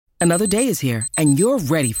Another day is here, and you're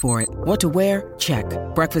ready for it. What to wear? Check.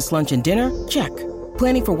 Breakfast, lunch, and dinner? Check.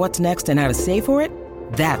 Planning for what's next and how to save for it?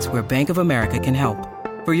 That's where Bank of America can help.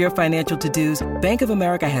 For your financial to-dos, Bank of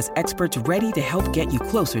America has experts ready to help get you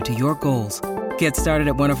closer to your goals. Get started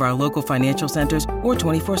at one of our local financial centers or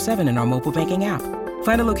 24/7 in our mobile banking app.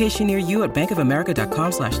 Find a location near you at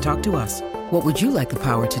bankofamerica.com/talktous. What would you like the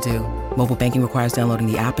power to do? Mobile banking requires downloading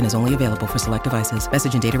the app and is only available for select devices.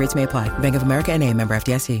 Message and data rates may apply. Bank of America N.A., member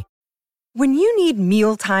FDIC. When you need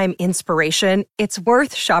mealtime inspiration, it's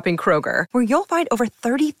worth shopping Kroger, where you'll find over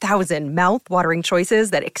 30,000 mouth-watering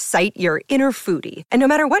choices that excite your inner foodie. And no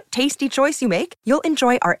matter what tasty choice you make, you'll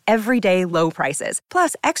enjoy our everyday low prices,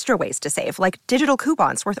 plus extra ways to save, like digital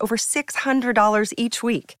coupons worth over $600 each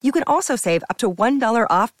week. You can also save up to $1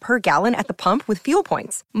 off per gallon at the pump with fuel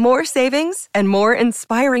points. More savings and more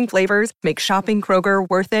inspiring flavors make shopping Kroger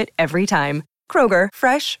worth it every time. Kroger,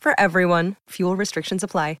 fresh for everyone. Fuel restrictions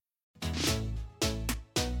apply.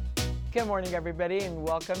 Good morning, everybody, and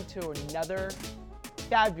welcome to another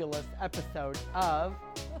fabulous episode of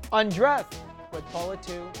Undressed with Paula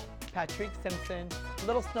 2, Patrick Simpson,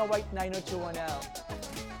 Little Snow White 90210.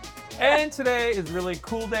 And today is really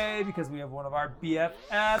cool day because we have one of our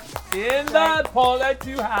BFFs in the Paula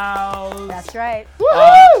 2 house. That's right.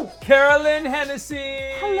 Woohoo! Carolyn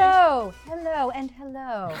Hennesy. Hello, and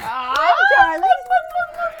hello. Hi, darling.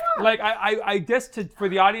 Like I guess for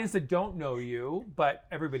the audience that don't know you, but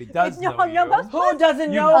everybody does know you. Who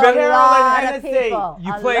doesn't know been- Carolyn Hennesy?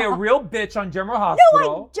 You play a real bitch on General Hospital.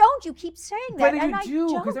 No, I don't. You keep saying that. But and you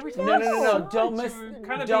do, because every time No. Don't Don't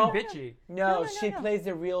kind of don't- being bitchy. No, she plays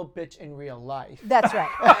a real bitch in real life. That's right.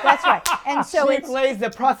 That's right. And so She it's plays the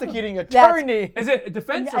prosecuting attorney. Is it a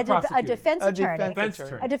defense or a prosecutor? defense attorney. Defense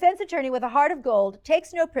attorney. A defense attorney with a heart of gold,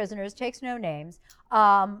 takes no prisoners, takes no names,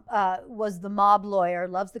 was the mob lawyer,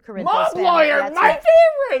 loves the Corinthians Mob family. lawyer, That's my right.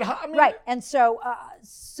 favorite. I mean, Right. And so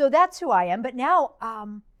that's who I am. But now,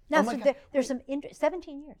 Oh my God. there's some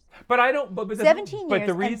 17 years. But I don't. But 17 but years.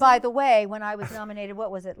 the reason. And by the way, when I was nominated,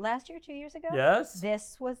 what was it, last year, 2 years ago? Yes.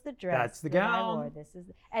 This was the dress. That's the that I gown. wore.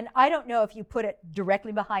 And I don't know if you put it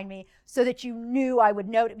directly behind me so that you knew I would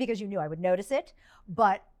notice, because you knew I would notice it.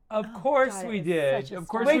 But Of course God, it we was did. such a Of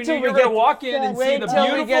course Wait we till knew we you were going get- to walk in and see Wait the till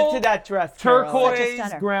beautiful we get to that dress, Carolyn. turquoise Such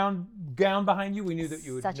a stunner. gown behind you. We knew that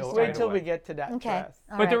you would Such a know it stunner. right Wait till away. we get to that Okay. dress.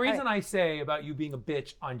 All But the right, reason all right. I say about you being a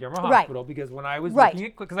bitch on General Right. Hospital, because when I was Right. looking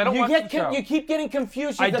at, because I don't You watch get the show. you keep getting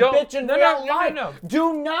confused. She's I a don't- bitch in no, real no, life. no.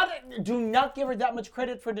 Do not give her that much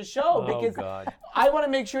credit for the show, Oh, because God. I want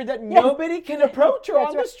to make sure that nobody can approach her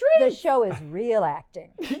on the The street. show is real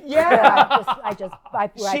acting. Yeah. I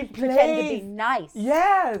She pretend to be plays- nice.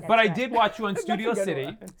 Yes. But I right. did watch you on Studio a good City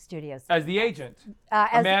one. Studios. as the agent.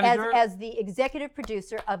 As manager? the executive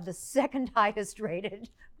producer of the second highest rated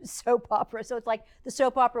soap opera. So it's like the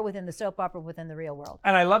soap opera within the soap opera within the real world.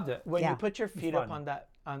 And I loved it. When Yeah. you put your feet fun. up on that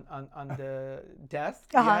on the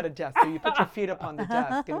desk, Uh-huh. you had a desk, so you put your feet up on the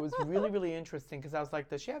desk, and it was really, really interesting, because I was like,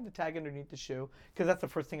 does she have the tag underneath the shoe? Because that's the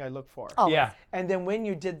first thing I look for. Oh. Yeah. And then when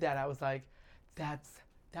you did that, I was like,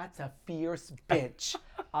 that's a fierce bitch.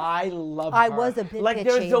 I love her. I was a bit like bitchy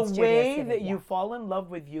there's in a Studio way City, that yeah. you fall in love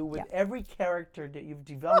with you with Yeah. every character that you've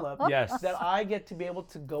developed. Yes. That I get to be able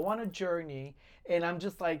to go on a journey, and I'm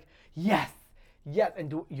just like, yes, and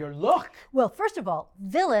do your look. Well, first of all,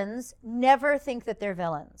 villains never think that they're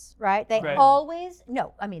villains, right? They Right. always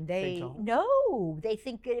they don't? no, they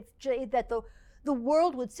think that the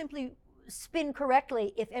world would simply spin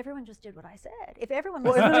correctly if everyone just did what I said. If everyone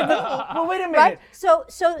listened to me. Well, wait a minute. Right?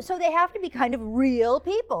 So they have to be kind of real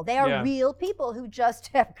people. They are Yeah. real people who just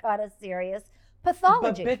have got a serious But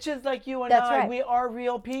pathology. bitches like you and That's I, right. we are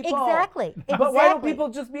real people. Exactly. But why don't Exactly. people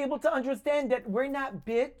just be able to understand that we're not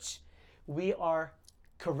bitch, we are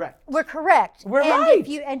correct. We're correct. We're and right.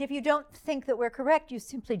 If you don't think that we're correct, you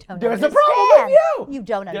simply don't There's a understand. problem with you. You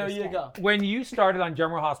don't There understand. you go. When you started on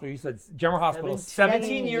General Hospital, you said General Hospital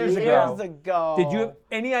 17 years years ago. ago. Did you have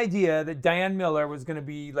any idea that Diane Miller was going to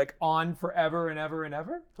be like on forever and ever and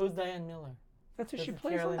ever? Who's Diane Miller? That's what she That's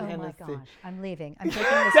plays Carolyn on. Oh my Hennessy. gosh, I'm leaving. I'm taking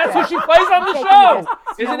this. That's what dress. she plays on the Taking show. this.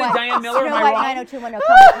 Snow Isn't it White- Diane Miller? Am Snow I White wrong? 90210.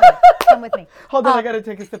 Come with me. Come with me. Hold on, I gotta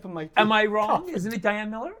take a sip of my tea. Am I wrong? Isn't it Diane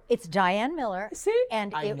Miller? It's Diane Miller. See?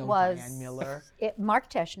 And I it know was Diane Miller. Mark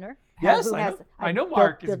Teschner. Yes, who I has- know- I know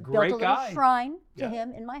Mark. He's a built great a little guy. shrine to Yeah.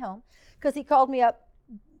 him in my home because he called me up.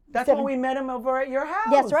 That's seven- when we met him over at your house.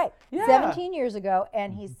 That's right. Yeah. 17 years ago,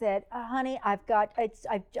 and he said, "Honey, I'm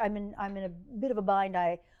in a bit of a bind.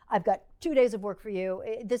 I've got 2 days of work for you.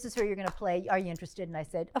 This is who you're going to play. Are you interested?" And I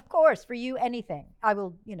said, "Of course, for you, anything. I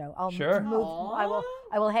will. I'll Sure. move. Aw.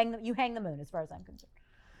 I will hang the moon, as far as I'm concerned."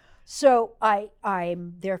 So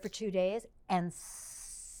I'm there for 2 days, and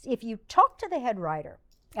if you talk to the head writer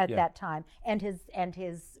at that time and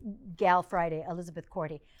his gal Friday, Elizabeth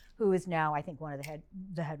Cordy, who is now I think one of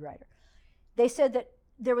the head writer, they said that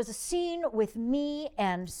there was a scene with me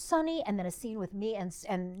and Sonny, and then a scene with me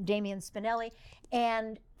and Damian Spinelli,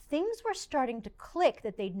 and things were starting to click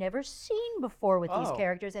that they'd never seen before with these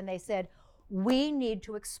characters, and they said, we need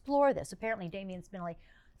to explore this. Apparently Damian Spinelli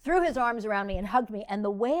threw his arms around me and hugged me, and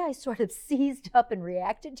the way I sort of seized up and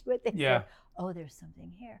reacted to it, they said, oh, there's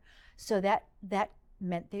something here. So that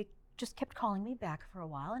meant they just kept calling me back for a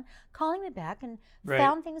while and calling me back and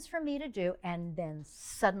found things for me to do, and then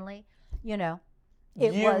suddenly, you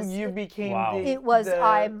became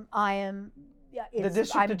the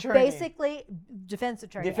district attorney. Basically defense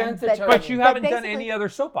attorney. But you haven't done any other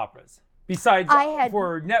soap operas besides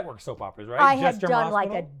for network soap operas, right? I had done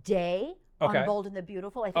like a day on Bold and the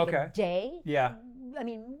Beautiful. I think a day. Yeah. I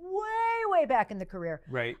mean, way back in the career.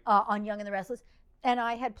 Right. On Young and the Restless, and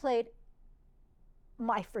I had played.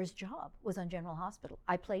 My first job was on General Hospital.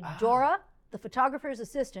 I played Dora, the photographer's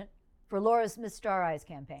assistant for Laura's Miss Star Eyes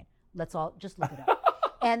campaign. Let's all just look it up.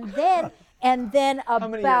 And then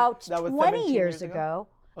about 20 years ago,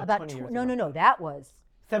 that was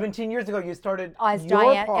 17 years ago you started as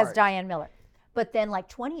Diane Miller. But then like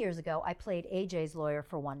 20 years ago, I played AJ's lawyer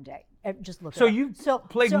for one day. Just look it up. You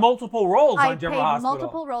played multiple roles on General Hospital. I played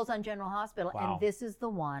multiple roles on General Hospital, and this is the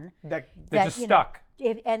one that just stuck.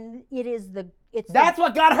 That's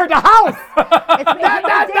what got her the house. That's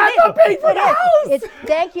what paid for the house.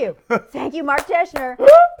 Thank you, Mark Teschner.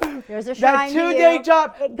 There's a That shine. 2-day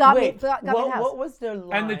job. It got me the house. What was the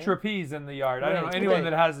line? And the trapeze in the yard. I don't know anyone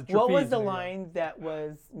that has a trapeze. What was the line that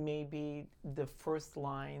was maybe the first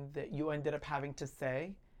line that you ended up having to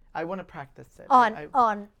say? I want to practice it.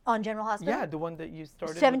 On General Hospital? Yeah, the one that you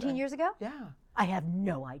started 17 years ago? Yeah. I have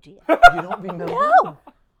no idea. You don't remember? No.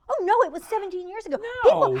 Oh, no, it was 17 years ago.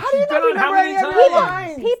 No. How do you not remember any of the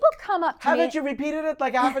lines? People come up to me. Haven't you repeated it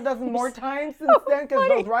like half a dozen more times since then? Because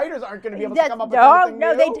those writers aren't going to be able to come up with something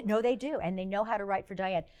new. No, they do. And they know how to write for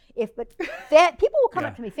Diane. People will come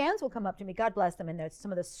up to me, fans will come up to me, God bless them, and they're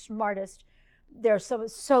some of the smartest. They're so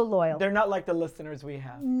loyal. They're not like the listeners we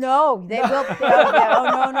have. No, they will.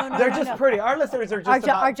 No. They're just pretty. Our listeners are just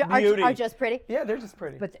about beauty. Are just pretty. Yeah, they're just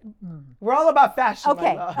pretty. But we're all about fashion.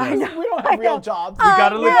 Okay, I know. We don't have real jobs. We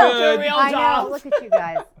gotta look good. I know. Look at you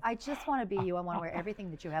guys. I just want to be you. I want to wear everything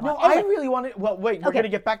that you have on. I really want to. Well, wait. We're going to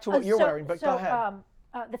get back to what you're wearing, but go ahead.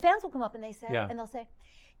 The fans will come up and they say, and they'll say,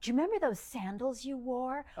 "Do you remember those sandals you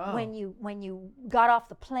wore when you got off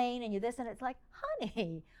the plane and you this?" And it's like,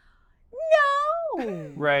 honey.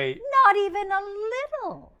 No. Right. Not even a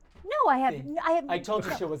little. No, I have. I told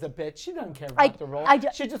you she was a bitch. She doesn't care about the role.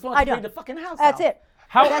 She just wants to clean the fucking house That's out. it.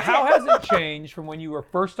 How has it changed from when you were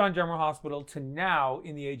first on General Hospital to now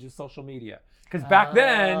in the age of social media? Because back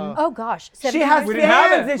then, oh gosh, she has we didn't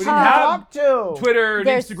have it. We didn't have Twitter and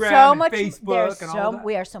Instagram and Facebook and all that.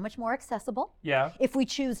 We are so much more accessible. Yeah. If we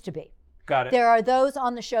choose to be. Got it. There are those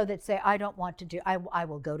on the show that say, I don't want to do, I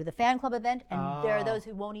will go to the fan club event, and there are those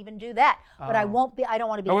who won't even do that. But I don't want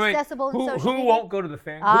to be accessible in social media. Who won't go to the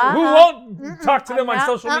fan club? Who won't talk to them on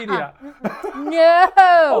social media? No.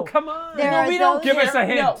 Oh, come on. We don't give us a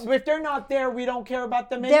hint. No, if they're not there, we don't care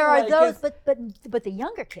about them anyway. There are those, but the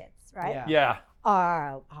younger kids, right? Yeah.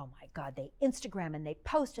 Are, oh my God, they Instagram and they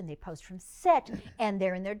post from set, and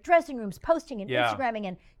they're in their dressing rooms posting and Instagramming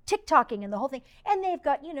and TikToking and the whole thing, and they've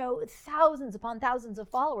got thousands upon thousands of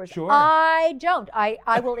followers. Sure. I don't.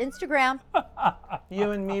 I will Instagram.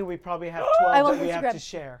 You and me, we probably have 12 that we have to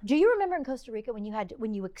share. Do you remember in Costa Rica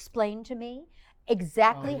when you explained to me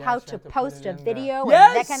exactly how to post a video and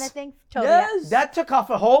that kind of thing? Totally. Yes. That took off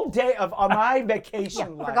a whole day of my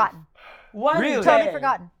vacation life. Forgotten. Really? Totally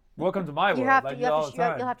forgotten. Welcome to my world.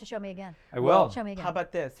 You'll have to show me again. I will. Show me again. How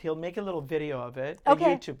about this? He'll make a little video of it, a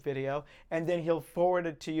YouTube video, and then he'll forward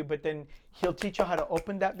it to you, but then he'll teach you how to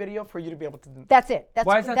open that video for you to be able to do. That's it.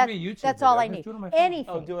 Why does that have to be a YouTube That's video? all I need.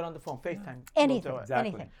 Anything. Oh, do it on the phone, FaceTime. Anything. We'll do it. Exactly.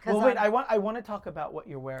 Anything. Well, wait, I want to talk about what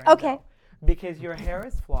you're wearing. Okay. Though, because your hair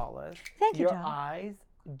is flawless. Thank you, Your Tom. eyes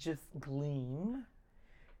just gleam.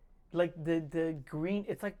 Like the green,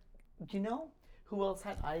 it's like, who else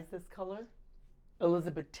had eyes this color?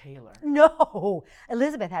 Elizabeth Taylor. No,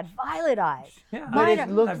 Elizabeth had violet eyes. Yeah. Mine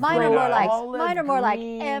are more like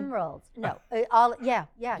green. emeralds. No, green.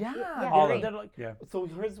 So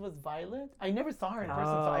hers was violet? I never saw her in person,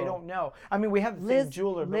 so I don't know. I mean, we have the same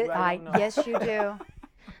jeweler, but I don't know. Yes, you do.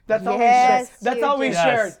 That's all we shared. That's all we Yes.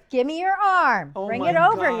 shared. Give me your arm. Oh Bring my it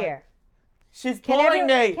over God. here. She's pulling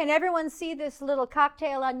me. Can everyone see this little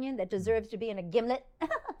cocktail onion that deserves to be in a gimlet?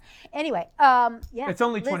 Anyway, It's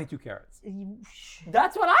only 22 carats.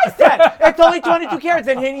 That's what I said. It's only 22 carats,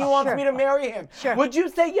 and he wants me to marry him. Sure. Would you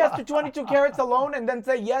say yes to 22 carats alone and then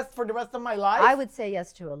say yes for the rest of my life? I would say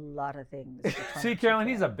yes to a lot of things. For See, Carolyn,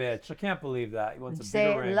 he's a bitch. I can't believe that. He wants a say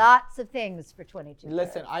bigger ring. lots of things for 22.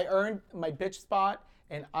 Listen, I earned my bitch spot,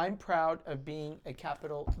 and I'm proud of being a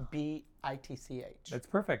capital BITCH. That's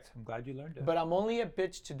perfect. I'm glad you learned it. But I'm only a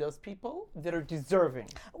bitch to those people that are deserving.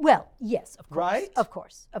 Well, yes, of course. Right? Of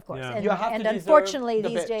course. Yeah. And, You have to and deserve unfortunately, the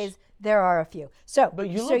these bitch. days there are a few. So, But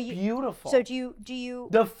you so look beautiful. So do you?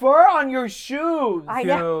 The fur on your shoes. I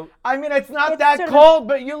know. I mean, it's not It's that sort of cold,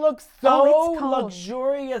 but you look so Oh, it's cold.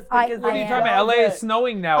 luxurious I- because I of What are you the talking about? LA velvet. is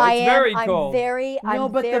snowing now. I It's am. very I'm cold. very. No,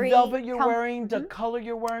 I'm but very the velvet you're wearing, the color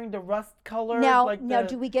you're wearing, the rust color. Now, like now, the...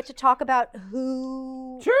 do we get to talk about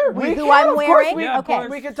who? Sure, who we I'm can, of course wearing? we- Yeah, of okay. course.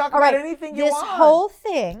 We can talk All about right. anything you this want. whole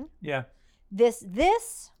thing. Yeah. This.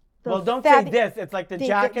 The Well, don't fabu- say this. It's like the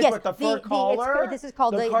jacket yes, with the fur collar. This is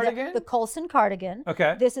called the cardigan. the Coulson cardigan.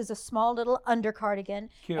 Okay. This is a small little under cardigan.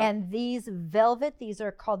 Cute. And these velvet, these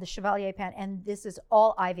are called the Chevalier pant, and this is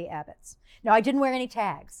all Ivy Abbott's. Now, I didn't wear any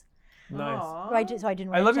tags. Nice. So I didn't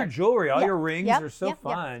wear I any love your tags. jewelry. All Yeah, your rings yep, are so yep,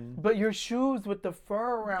 yep. fun. But your shoes with the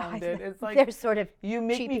fur around it, it's like They're sort of you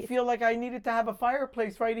make me cheapy. feel like I needed to have a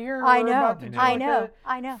fireplace right here. I We're know, about to do I like know, a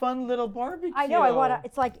I know. Fun little barbecue. I know. I want to.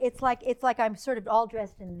 It's like I'm sort of all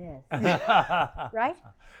dressed in this, right?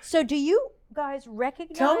 So, do you guys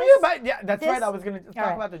recognize? Tell me about. Yeah, that's this? right. I was going to talk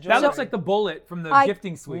right. about the jewelry. That looks like the bullet from the I-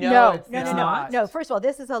 gifting suite. No, No, it's no, no, not. no. First of all,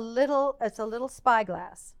 this is a little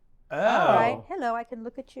spyglass. Oh. Right? Hello, I can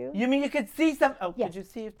look at you. You mean you could see some? Oh, Yes. could you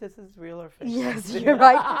see if this is real or fake? Yes, you're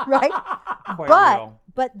right, right. Quite real.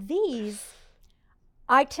 But these,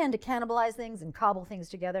 I tend to cannibalize things and cobble things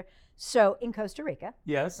together. So in Costa Rica,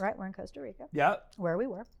 Yes. right? We're in Costa Rica, Yeah. where we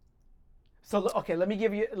were. So okay, let me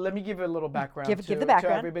give you a little background. Give the to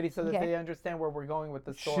background. everybody so that Okay. they understand where we're going with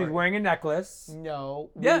the story. She's wearing a necklace. No,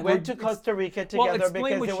 Yeah, we went well, to Costa Rica well, together explain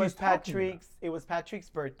because what it was she's talking Patrick's. It was Patrick's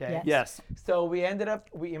birthday. Yes. Yes. So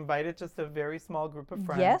we invited just a very small group of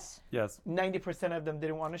friends. Yes. Yes. 90% of them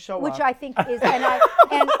didn't want to show Which up. I think is, and I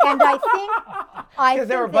think 'Cause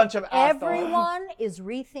they're a that bunch of assholes. everyone is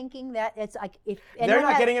rethinking that. It's like if They're anyone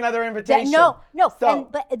not has- getting another that, invitation. no, So,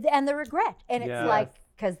 and the regret, and it's Yes. like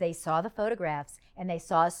because they saw the photographs and they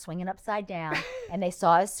saw us swinging upside down and they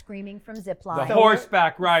saw us screaming from zip The line.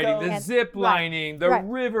 horseback riding, so- the And- zip right, lining, the right.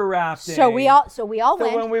 river rafting. So we all so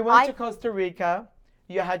went. when we went to Costa Rica,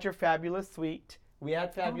 you had your fabulous suite. We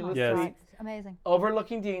had fabulous Yes. suite Amazing.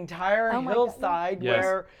 overlooking the entire Oh my God. hillside Yes.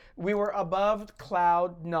 where we were above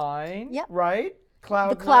cloud 9. Yep. Right?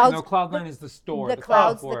 Cloud The 9. clouds- No, Cloud9 is the store. The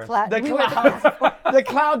clouds, the forest. cloud, The we were clouds. The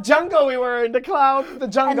cloud jungle we were in. The jungle.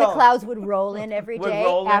 and the clouds would roll in every Would day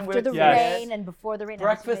roll in after with- the Yes. rain and before the rain. It was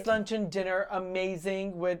Breakfast, amazing. lunch, and dinner,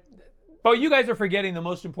 amazing with. But you guys are forgetting the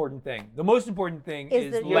most important thing. The most important thing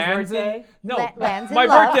Is is the- Your lands in birthday? no Lands in my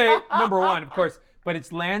love. birthday number one, of course. But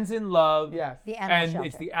it's lands in love. Yes. The animal and shelter.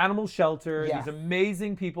 it's the animal shelter. Yes. These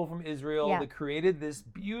amazing people from Israel Yeah. that created this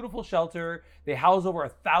beautiful shelter. They house over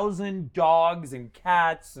 1,000 dogs and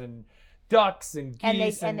cats and ducks and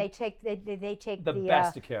geese. and they take the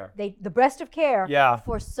best of care. the best of care Yeah.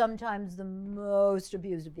 for sometimes the most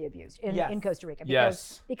abused of the abused in, Yes. in Costa Rica.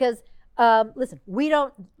 Yes. Because listen,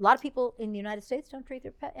 a lot of people in the United States don't treat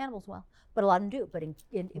their pet animals well, but a lot of them do. But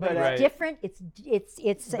but Right. it's different. It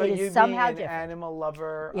But you is somehow being an different. animal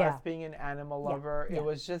lover, Yeah. us being an animal Yeah. lover, Yeah. it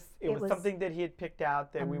was just It was was something that he had picked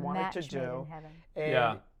out that A we wanted to match made in do. heaven. And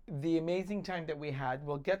Yeah. the amazing time that we had,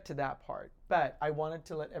 we'll get to that part. But I wanted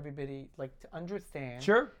to let everybody to understand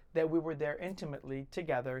Sure. that we were there intimately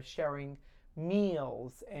together, sharing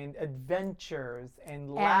meals and adventures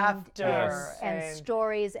and laughter and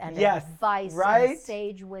stories and Yes, advice right? and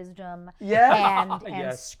sage wisdom Yeah. and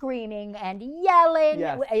Yes. screaming and yelling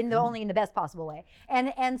Yes. only in the best possible way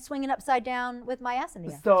and swinging upside down with my ass in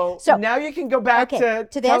the air. So now you can go back Okay,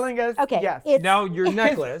 to this? telling us. Okay, Yes. it's- Now your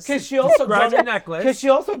necklace. Because she also Describe your donated. necklace. Because she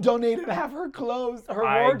also donated half her clothes, her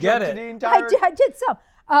I wardrobe get to it. the entire. I did some.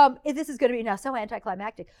 This is going to be now so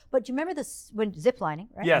anticlimactic. But do you remember this when ziplining,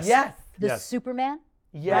 right? Yes. Yes. The Yes. Superman.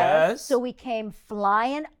 Yes. So we came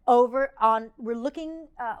flying over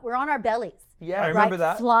we're on our bellies. Yes. I remember right?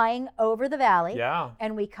 that. Flying over the valley. Yeah.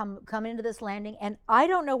 And we come into this landing, and I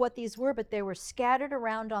don't know what these were, but they were scattered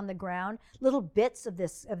around on the ground, little bits of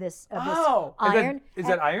this Oh. iron. Is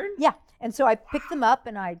that iron? Yeah. And so I picked them up,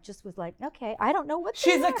 and I just was like, okay, I don't know what.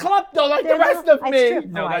 they She's a are. klepto like They're the rest little- of It's me.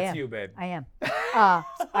 true. No, Oh, I that's am. you, babe. I am.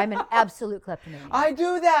 I'm an absolute kleptomaniac. I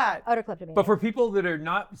do that. Utter kleptomaniac. But for people that are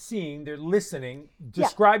not seeing, they're listening. Yeah.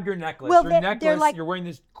 Describe your necklace. Well, your they're necklace. like- You're wearing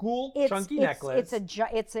this cool, chunky it's necklace.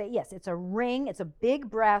 It's a ring ring. It's a big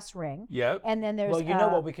brass ring. Yep. And then there's. Well, you know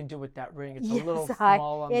what we can do with that ring. It's a little I-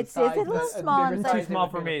 small on it's the side. a little but small on bigger the size Too small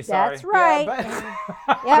would for be- me. Sorry. That's right. Yeah,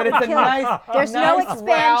 Yeah, but it's a kill it. nice, There's no nice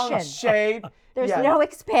round expansion. shape. There's Yeah. no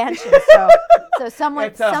expansion. So somebody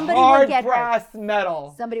It's a would hard get hurt. brass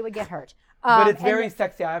metal. Somebody would get hurt. But it's and very th-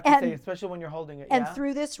 sexy, I have to and- say, especially when you're holding it. And yeah?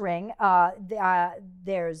 through this ring,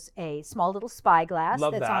 there's a small little spyglass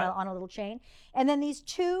Love that's that. on a little chain. And then these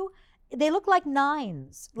two, they look like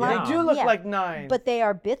nines. Yeah. They do look Yeah. like nines. But they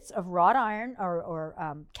are bits of wrought iron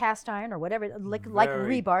or cast iron or whatever, like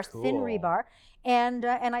Very rebar, thin cool. rebar. And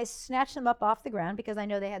I snatched them up off the ground because I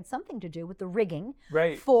know they had something to do with the rigging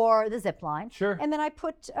Right. for the zip line. Sure. And then I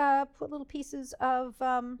put little pieces of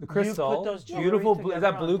The crystal. those jewelry Beautiful. Is together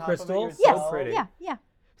that on blue top of it crystal? yourself? yes, So pretty. yeah.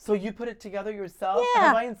 So you put it together yourself? Yeah.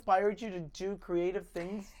 Have I inspired you to do creative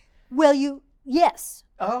things? Well, yes,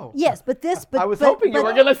 Oh. but this, but I was but- hoping you but-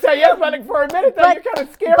 were going to say yes, but for a minute there, you kind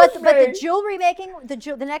of scared me. But the jewelry making,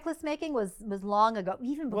 the necklace making was long ago,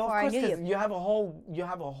 even before Well, of I course, knew 'cause you. you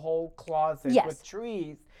have a whole closet Yes. with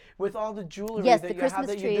trees, with all the jewelry Yes, that the you have Christmas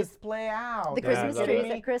that you trees. display out. The Yeah, Christmas I love trees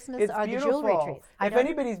it. at Christmas It's are the jewelry beautiful. trees. I If don't-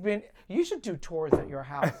 anybody's been, you should do tours at your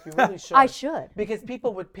house. You really should. I should. Because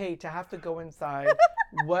people would pay to have to go inside.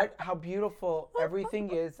 How beautiful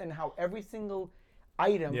everything is, and how every single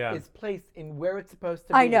item Yeah. is placed in where it's supposed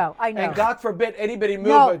to be. I know. And God forbid anybody move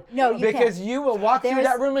No, it. no, you because can't. you will walk through There's-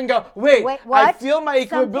 that room and go, wait, Wait, I what? feel my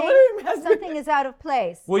equilibrium has been. Something is out of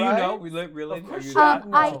place. Well, you Right? know, really. Of course Are you you that do.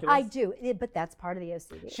 I meticulous? do, but that's part of the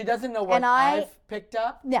OCD. She doesn't know what And I- I've picked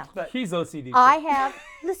up. No. But He's OCD. too. I have,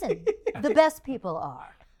 listen, the best people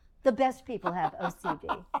are. The best people have OCD.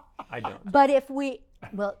 I don't. But if we,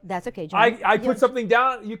 well, that's okay, John. I put something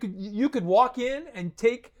down. You could walk in and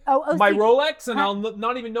take Oh, my OCD. Rolex, and I'll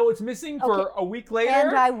not even know it's missing for Okay. a week later.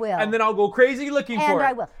 And I will. And then I'll go crazy looking And for it.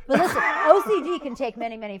 I will. But listen, OCD can take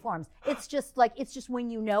many, many forms. It's just when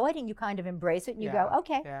you know it and you kind of embrace it and you go,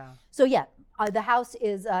 okay. Yeah. So yeah, the house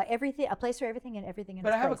is everything, a place for everything and everything in But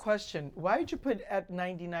its I have a place. question. Why did you put at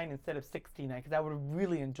 99 instead of 69? Because I would have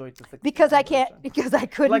really enjoyed the 69. Because I can't, version. because I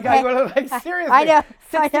couldn't. Like, I would have, like, seriously. I know.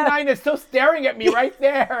 69 is so staring at me right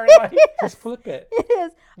there. Like, Just flip it. It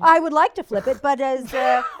is. I would like to flip it, but as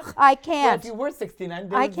I well, can't. if you were 69,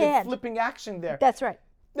 there I was can't. flipping action there. That's right.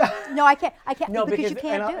 No, I can't. I can't. No, because you and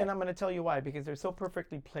can't do and it. I'm going to tell you why. Because they're so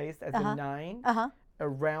perfectly placed as a 9, a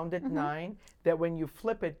rounded Mm-hmm. 9, that when you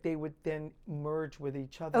flip it, they would then merge with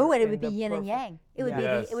each other. Oh, and it in would be the yin and perfect- yang. It would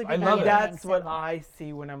Yes. be. It would be I the love yin that. and yang That's what symbol. I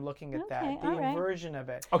see when I'm looking at that. Okay, The all right. inversion of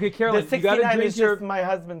it. Okay, Carolyn, the you got 69 to drink is your. just my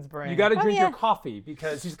husband's brain. You got to drink yeah. your coffee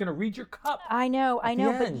because he's going to read your cup. I know, the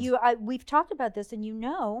but end. we've talked about this, and you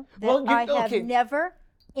know that Well, I have okay. never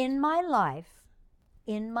in my life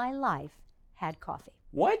had coffee.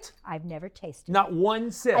 What? I've never tasted. Not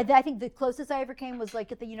one sip. I think the closest I ever came was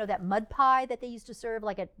like at the that mud pie that they used to serve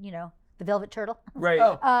like at the Velvet Turtle. right.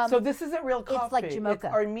 Oh, so this isn't real coffee. it's like Jamocha. It's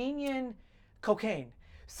Armenian cocaine.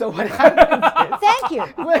 So what happens is, Thank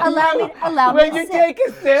you. when allow you, me to when you sip. take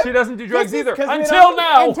a sip, She doesn't do drugs This is either. 'cause we Until don't-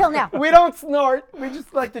 now. Until now. we don't snort. We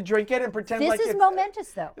just like to drink it and pretend This like is it's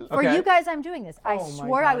momentous, though. For Okay. you guys, I'm doing this. I Oh, my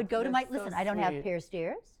swore I God. would go to my. That's so Listen, I don't have sweet. pierced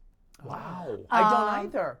ears. Wow. I don't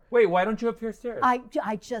either. Wait, why don't you have pierced ears? I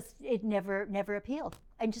just it never appealed.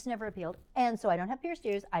 I just never appealed, and so I don't have pierced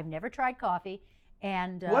ears. I've never tried coffee,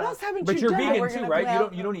 and What else haven't but you you're done? vegan We're too, gonna right?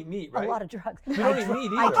 put- You don't eat meat, a right? lot of drugs. You don't eat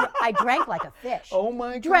meat either. I drank like a fish. Oh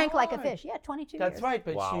my God. Drank like a fish. Yeah, 22 years. That's right,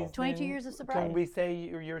 but Wow. she's 22 been- years of sobriety. Can we say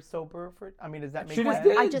you're sober for? I mean, does that make She just sense?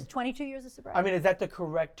 did. I just 22 years of sobriety. I mean, is that the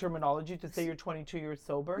correct terminology to say you're 22 years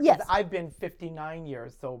sober? 'Cause Yes. I've been 59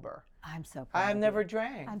 years sober. I'm so proud. I've of never you.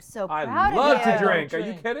 drank. I'm so I proud love of to you. drink. Are you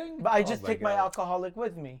Drink. kidding? But I Oh just my take my God. alcoholic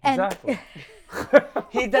with me. And Exactly.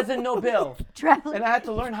 He doesn't know Bill. traveling. And I had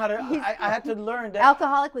to learn how to, I had to learn that.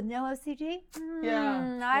 Alcoholic with no OCD?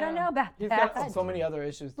 Yeah. I don't know about He's that. got so many other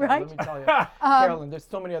issues, though, Right? let me tell you. Carolyn, there's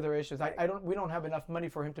so many other issues. We don't have enough money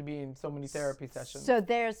for him to be in so many therapy sessions. So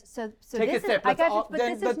there's so Take a this is sip. I Let's got you, all- but then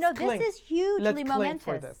this is let's no clink. this is hugely Let's clink momentous.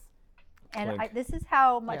 for this. And Clink. this is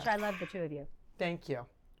how much Yeah. I love the two of you. Thank you.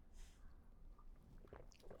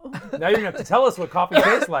 Now you're going to have to tell us what coffee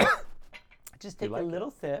tastes like. Just take like a it? little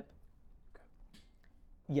sip.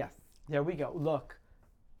 Yes. There we go. Look.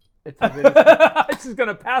 It's a really She's going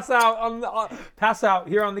to pass out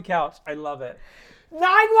here on the couch. I love it.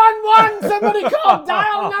 911! Somebody call!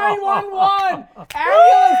 Dial 911!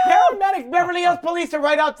 Ambulance, paramedics, Beverly Hills Police are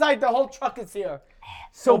right outside. The whole truck is here.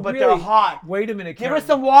 So, but really, they're hot. Wait a minute, Give her Karen.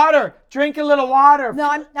 some water. Drink a little water.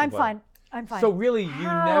 No, I'm fine. I'm fine. So really, you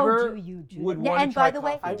How never do you do would that? want to And try by the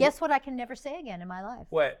way, coffee. guess what I can never say again in my life?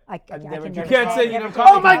 What? I I've can never never drank You can't say you never don't say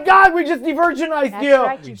coffee. Oh my God, we just de-virginized That's you.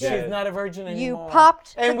 right, you We did. did. She's not a virgin You anymore.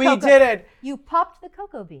 popped And the we cocoa- did it. You popped the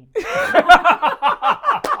cocoa bean.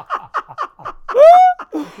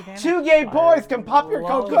 2 gay boys can pop your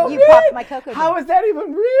love cocoa it. You bean? popped my cocoa bean. How is that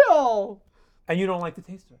even real? And you don't like the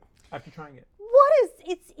taste of it after trying it. What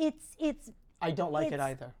is it's I don't like it It's-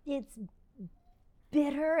 either. it's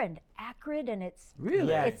bitter and acrid and it's Really?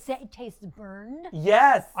 Yes. it tastes burned.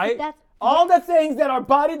 Yes. That's All the things that our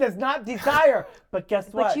body does not desire. But guess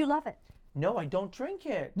what? but you love it. No, I don't drink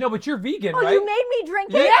it. No, but you're vegan, Oh, right? you made me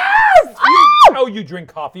drink it. Yes! You drink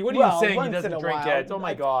coffee. What are Well, you saying? He once in doesn't a drink while. it. Oh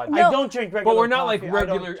my God. No. I don't drink regular But we're not like coffee. I don't-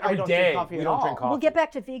 regular I every don't day. drink coffee We at don't all. drink coffee. We'll get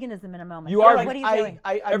back to veganism in a moment. You are- What are you doing?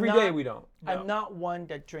 I'm Every not- day we don't. No. I'm not one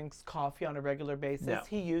that drinks coffee on a regular basis. No.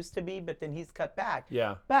 He used to be, but then he's cut back.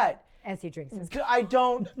 Yeah. But As he drinks his I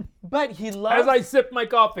don't. But he loves. As I sip my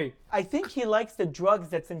coffee. I think he likes the drugs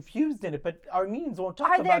that's infused in it. But Armenians won't talk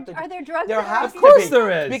Are there- about the. are there drugs There that are has infused? to Of course be,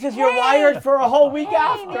 there is. Because you're wired for a whole week Hey,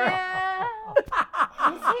 after. man.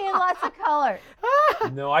 I'm seeing lots of color.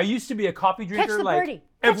 No, I used to be a coffee drinker the like birdie.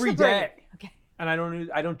 Catch every the birdie. day. Okay. And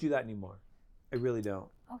I don't do that anymore. I really don't.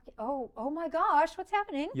 Okay. Oh my gosh, what's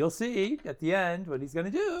happening? You'll see at the end what he's gonna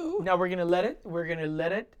do. Now we're gonna let it. We're gonna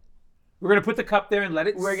let it. We're gonna put the cup there and let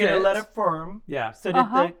it We're sit. gonna let it firm. Yeah. So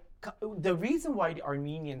that the reason why the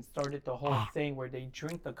Armenians started the whole thing where they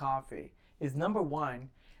drink the coffee is number one,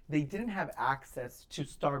 they didn't have access to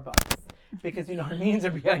Starbucks because Armenians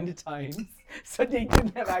are behind the times, so they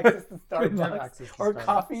didn't have access to Didn't have Starbucks access to or Starbucks.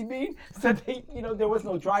 Coffee Bean. So they, there was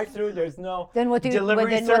no drive-through, there's no Then what do you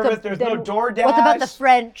delivery then service, what the, there's then no DoorDash. What about the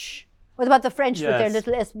French? What about the French with their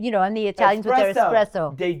Yes. little, and the Italians with their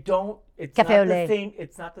espresso? They don't. It's Cafe not au the lait. same.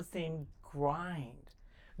 It's not the same grind.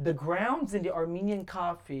 The grounds in the Armenian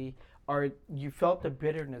coffee are. You felt the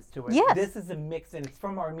bitterness to it. Yes. This is a mix, and it's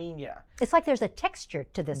from Armenia. It's like there's a texture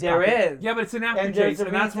to this. There coffee. is. Yeah, but it's an there's aftertaste, a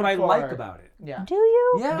and that's what reason I like for it. about it. Yeah. Do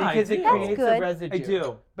you? Yeah, Because I it do. creates good. a residue. I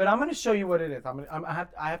do. But I'm going to show you what it is. I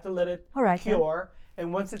have to let it All right, then. cure,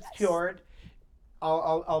 and once it's cured,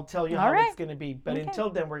 I'll tell you All how right. it's going to be. But Okay. until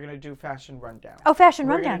then, we're going to do fashion rundown. Oh, fashion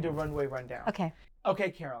We're rundown. going to do runway rundown. Okay.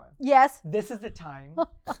 Okay, Carolyn. Yes. This is the time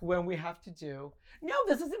when we have to do. No,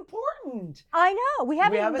 this is important. I know. We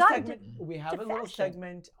haven't We even have a gotten segment. We have to a little fashion.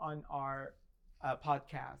 segment on our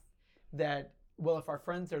podcast that, well, if our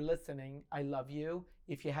friends are listening, I love you.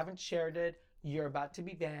 If you haven't shared it, you're about to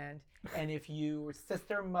be banned. And if your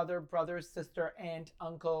sister, mother, brother, sister, aunt,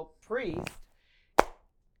 uncle, priest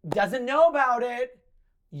doesn't know about it,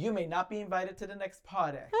 you may not be invited to the next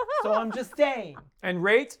party. So I'm just saying. And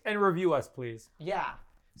rate and review us, please. Yeah.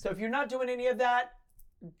 So if you're not doing any of that,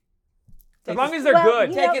 As long as they're Well, good.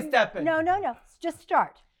 you Take know- a step in. No. Just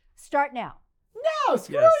start. Start now. No,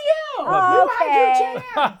 screw Yes. you. Love You had your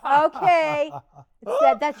Okay. chance.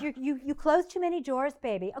 Okay. That's you closed too many doors,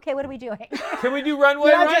 baby. Okay, what are we doing? Can we do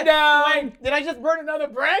runway Did I just- rundown? wait, did I just burn another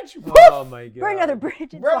bridge? Oh my God. Burn another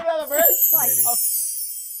bridge. Burn another bridge? Many.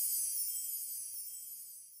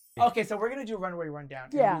 Okay, so we're gonna do runway rundown.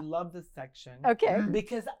 Yeah. And we love this section. Okay.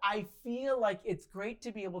 Because I feel like it's great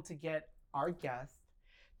to be able to get our guests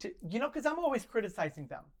to, because I'm always criticizing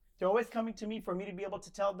them. They're always coming to me for me to be able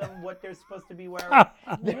to tell them what they're supposed to be wearing. I'm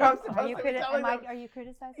Are supposed you, to be telling them. are you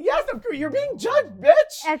criticizing? Yes, you're being judged,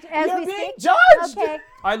 bitch. As you're we being speak? judged. Okay.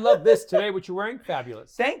 I love this today. What you're wearing?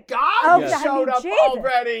 Fabulous. Thank God Oh, you yes. showed up Jesus.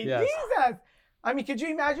 already. Yes. Jesus. I mean, could you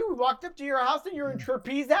imagine we walked up to your house and you're in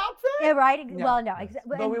trapeze outfit? Yeah, right. No. Well, no.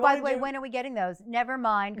 But And we by wanna the way, do- when are we getting those? Never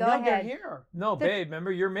mind. Go No, ahead. they're here. No, babe.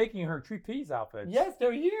 Remember, you're making her trapeze outfits. Yes,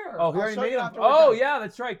 they're here. Oh, he I'll already show made you them. after we're Oh, done. yeah,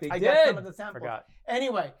 that's right. They I did. got some of the samples. Forgot.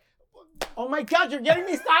 Anyway, oh my God, you're getting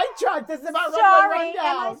me sidetracked. This is about runway Sorry.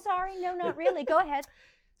 rundown. Am I sorry? No, not really. Go ahead.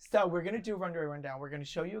 So we're gonna do runway rundown. We're gonna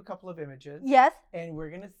show you a couple of images. Yes. And we're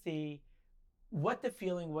gonna see what the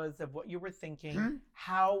feeling was of what you were thinking. Hmm?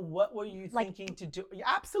 What were you Like- thinking to do? Yeah,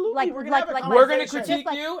 absolutely. like- we're gonna like- have a like my We're going to conversation. critique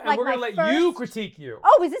like- you, and like we're going to my let you first- critique you.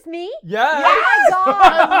 Oh, is this me? Yes. Oh my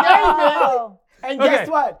God. Amazing. And guess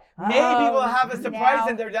Okay. what? Maybe Oh, we'll have a surprise now-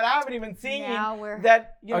 in there that I haven't even seen. now we're-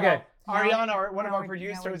 That Okay. Ariana, or one of now our we're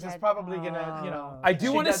producers, is dead. probably gonna, I do she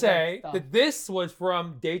want to does that say stuff. that this was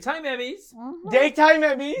from Daytime Emmys, Daytime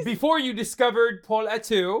Emmys before you discovered Paul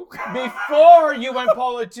Etu. before you went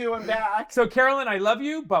Polo 2 and back. So, Carolyn, I love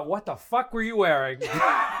you, but what the fuck were you wearing?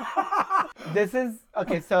 This is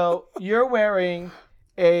okay. So you're wearing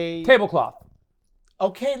a. Tablecloth.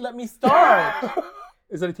 Okay, let me start.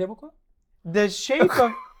 Is it a tablecloth? the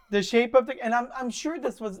shape of the, and I'm sure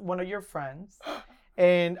this was one of your friends,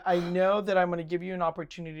 And I know that I'm going to give you an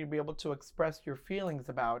opportunity to be able to express your feelings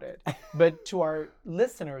about it. But to our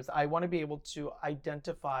listeners, I want to be able to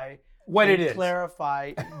identify what and it is.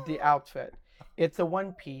 clarify the outfit. It's a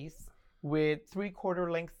one piece with 3/4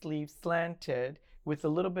 length sleeves slanted with a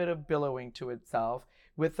little bit of billowing to itself,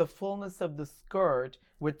 with the fullness of the skirt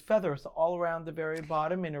with feathers all around the very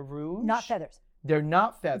bottom in a rouge. Not feathers. They're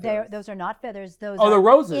not feathers. Those are not feathers. Those Oh, are the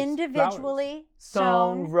roses, individually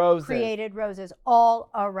Sewn sewn, roses. created roses all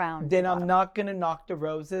around. Then the I'm bottom. not going to knock the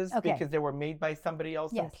roses Okay. because they were made by somebody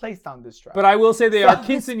else and Yes. placed on this dress. But I will say they are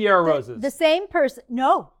quinceañera roses. The same person.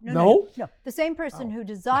 No. No? The same person who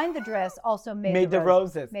designed the dress also made the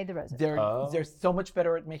roses. Made the roses. They're so much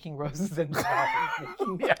better at making roses than they are at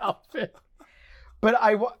making the outfit.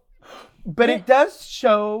 But it does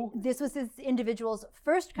show This was this individual's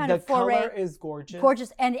first kind the of foray. color is gorgeous.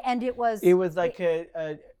 Gorgeous, and it was. It was like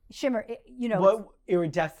a shimmer. what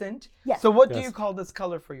iridescent. Yes. So what do Yes. you call this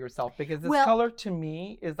color for yourself? Because this Well, color to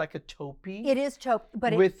me is like a taupey. It is taupe,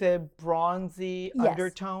 but with a bronzy yes.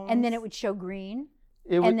 undertones. And then it would show green,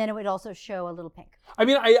 would, and then it would also show a little pink. I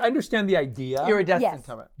mean, I understand the idea, iridescent Yes.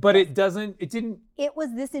 of it. but it didn't. It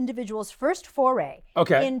was this individual's first foray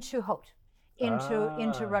Okay. into haute,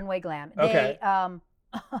 into runway glam. Okay.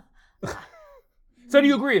 They, So do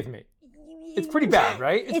you agree with me? It's pretty bad,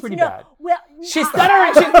 right? It's pretty bad. Well, She's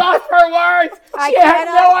stuttering. She lost her words. I She had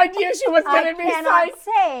cannot- no idea she was going I to be cannot signed.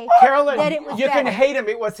 say Carolyn, that it was you can bad. hate him.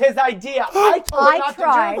 It was his idea. I told him not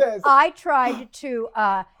to do this. I tried to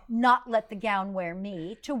not let the gown wear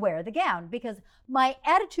me, to wear the gown, because my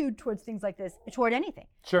attitude towards things like this, toward anything,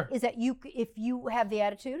 Sure. is that if you have the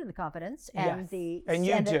attitude and the confidence and Yes. And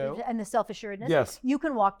you do. the self-assuredness, Yes. you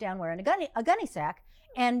can walk down wearing a gunny sack,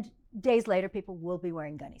 and days later people will be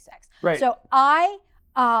wearing gunny sacks. Right. So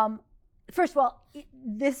first of all,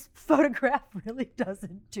 this photograph really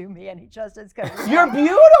doesn't do me any justice. You're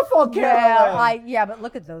beautiful, Carolyn. Well, but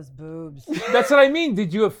look at those boobs. That's what I mean.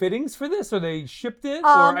 Did you have fittings for this, or they shipped it,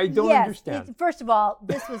 or I don't yes. understand? First of all,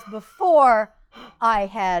 this was before I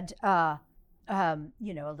had, a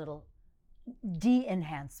little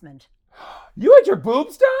de-enhancement. You had your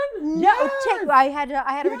boobs done? No, I had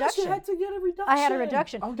a reduction. She had to get a reduction. I had a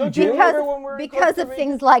reduction. Oh, Don't you remember when we were in because Costa of Rica?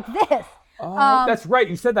 things like this. Oh, that's right.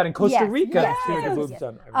 You said that in Costa yes, Rica. yes, She had her yes, boobs yes.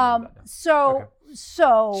 done. I remember that now.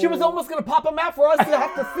 So She was almost going to pop them out for us to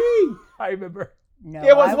have to see. I remember. No,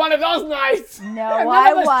 It was one of those nights. No, None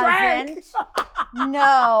I of us drank. wasn't.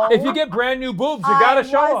 No. If you get brand new boobs, you gotta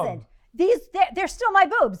show them. They're still my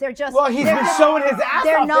boobs. They're just. Well, he's they're been just- showing his ass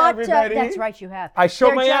They're off not. to everybody. That's right. You have. I show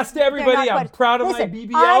They're my ass to they're everybody. not I'm good. proud of my Listen,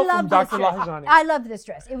 BBL I from love Dr. this dress. Lahajani. I love this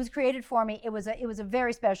dress. It was created for me. It was a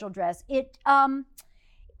very special dress.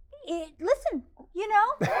 Listen, you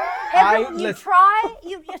try. I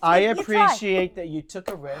you try. appreciate that you took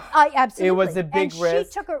a risk. I absolutely. It was a big and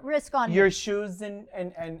risk. She took a risk on Your me. shoes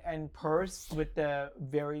and purse with the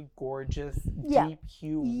very gorgeous Yeah. deep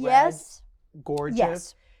hue Yes. red. Gorgeous.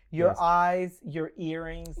 Yes. Your Yes. eyes, your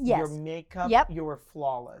earrings, Yes. your makeup, Yep. you were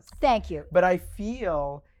flawless. Thank you. But I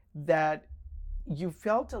feel that you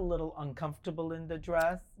felt a little uncomfortable in the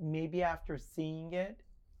dress, maybe after seeing it,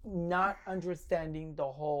 not understanding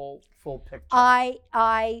the whole full picture. I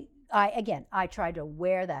tried to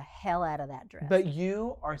wear the hell out of that dress. But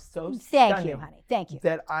you are so Thank stunning you, honey. Thank you.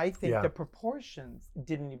 that I think Yeah. the proportions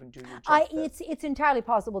didn't even do you I justice. it's entirely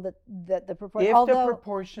possible that the proportion. If Although the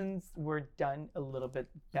proportions were done a little bit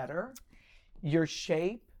better, your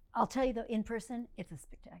shape. I'll tell you though, in person, it's a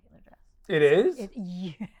spectacular dress. It is?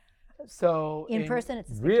 So In person, it's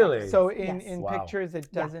a spectacular Really? dress. So Yes. in Wow. pictures,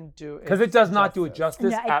 it doesn't do Because it does not do it justice.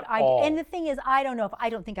 justice No, at all. And the thing is, I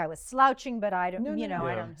don't think I was slouching, but I don't, No, no, no. I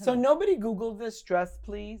Yeah. don't. So nobody Google this dress,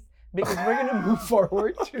 please, because we're gonna move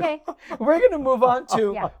forward. Okay. We're gonna move on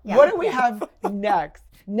to Yeah, what do we have next?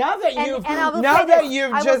 Now that And you've I will now say that this,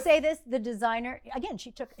 you've I will just say this: the designer, again, she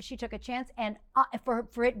took a chance, and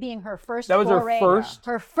for it being her first That was her foray, first?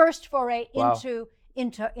 her first foray Wow.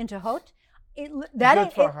 into haute. That Good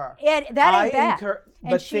ain't for it- her. that I ain't bad. encour- And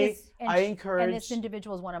but she see, is- and I she- encourage- And this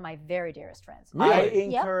individual is one of my very dearest friends. I Really?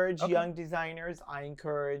 Yep. encourage Okay. young designers. I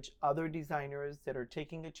encourage other designers that are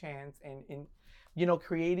taking a chance and in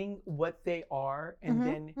creating what they are and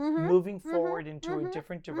then moving forward into a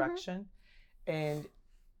different direction. And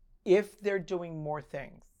if they're doing more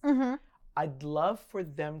things, Mm-hmm. I'd love for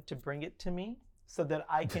them to bring it to me so that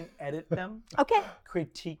I can edit them, Okay.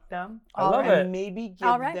 critique them, I love and it. maybe give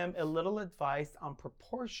All right. them a little advice on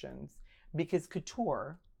proportions, because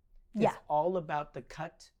couture is Yeah. all about the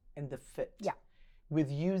cut and the fit. Yeah. With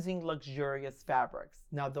using luxurious fabrics.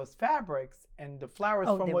 Now those fabrics and the flowers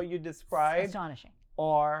Oh, from they what you described Astonishing.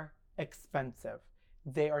 are expensive.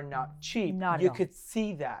 they are not cheap. Not at you all. could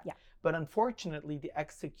see that. Yeah. But unfortunately, the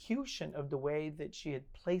execution of the way that she had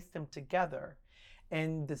placed them together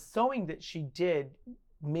and the sewing that she did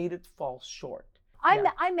made it fall short.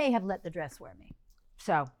 I may have let the dress wear me.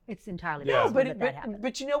 So it's entirely possible that happened.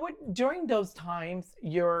 But you know what? During those times,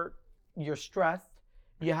 you're stressed.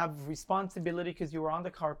 You have responsibility because you were on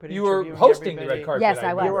the carpet. You were interviewing hosting the everybody. red carpet. Yes,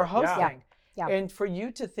 I was. You were remember. hosting. Yeah. And for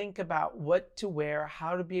you to think about what to wear,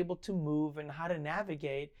 how to be able to move, and how to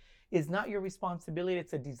navigate is not your responsibility.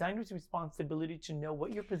 It's a designer's responsibility to know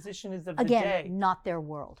what your position is of the day. Again, not their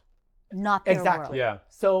world. Not their Exactly. world. Yeah.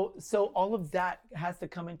 So all of that has to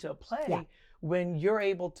come into play when you're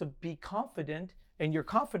able to be confident, and your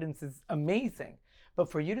confidence is amazing.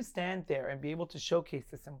 But for you to stand there and be able to showcase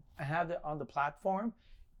this and have it on the platform,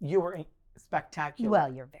 you were spectacular.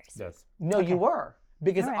 Well, you're very sweet. Yes. No, you were.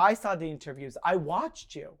 Because All right. I saw the interviews. I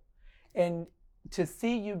watched you. And to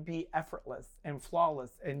see you be effortless and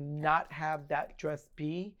flawless and not have that dress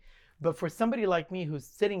be, but for somebody like me who's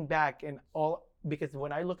sitting back and all, because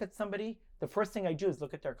when I look at somebody, the first thing I do is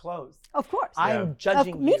look at their clothes. Of course. I'm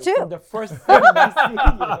judging me you too. from the first thing I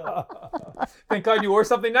see you. Thank God you wore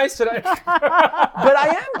something nice today. But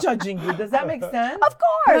I am judging you. Does that make sense? Of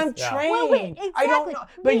course. I'm Yeah. trained. Well, wait, I don't exactly.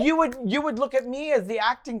 know. But you would look at me as the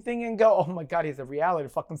acting thing and go, "Oh my God, he's a reality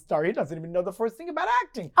fucking star. He doesn't even know the first thing about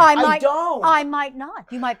acting." I don't. I might not.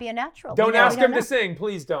 You might be a natural. Don't We know- ask we him don't to know. sing,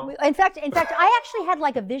 please don't. In fact, I actually had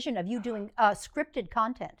like a vision of you doing scripted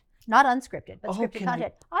content, not unscripted, but scripted can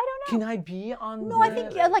content. I don't know. Can I be on No, I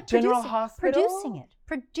think like General Hospital?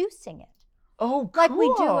 producing it. Oh, cool. Like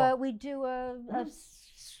we do a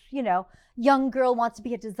you know, young girl wants to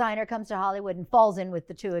be a designer, comes to Hollywood and falls in with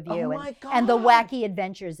the two of you, Oh my and the God. wacky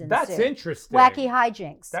adventures ensue. That's interesting. Wacky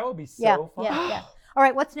hijinks. That would be so yeah, fun. yeah. All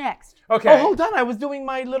right, what's next? Okay. Oh, hold on. I was doing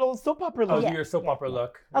my little soap opera Oh, look. do your soap opera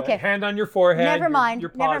look. Okay. Hand on your forehead. Never mind.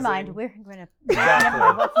 You're Never pausing. mind. We're gonna. Exactly. Never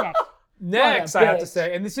mind. What's next? Next, What a I have to bitch.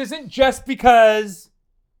 say, and this isn't just because,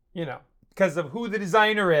 because of who the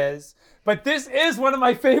designer is, but this is one of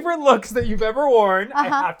my favorite looks that you've ever worn. I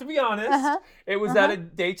have to be honest. It was at a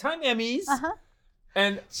daytime Emmys,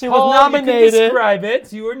 and She was Paul, nominated. You can describe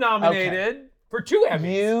it. You were nominated for 2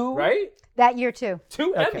 Emmys, right? That year too.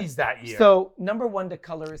 2 Emmys that year. So, number one, the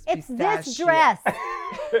color is It's pistachio. this dress.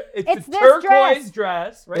 it's this a turquoise dress.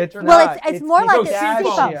 dress, right? It's Turquoise. Well, not. it's more like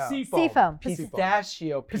pistachio. seafoam.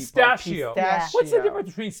 Pistachio, people. Pistachio. Pistachio. What's the difference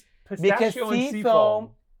between Because pistachio and seafoam?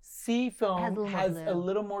 seafoam Has has a a little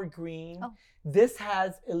little more green. Oh. This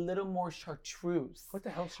has a little more chartreuse. What the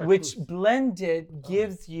hell is Which chartreuse? blended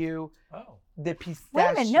gives you Oh. the pistachio.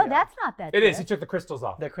 Wait a minute. No, that's not that. It is. He good. took the crystals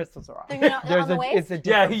off. The crystals are off. They're not on the waist? It's a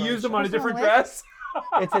Yeah, different he used them on a version. different on the waist?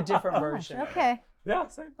 dress. It's a different version. Okay. Yeah,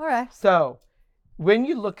 same. All right. So, when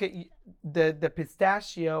you look at the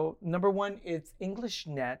pistachio, number one, it's English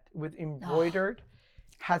net with embroidered,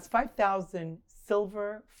 has 5,000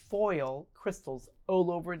 silver foil crystals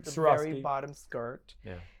all over the very Swarovski. bottom skirt.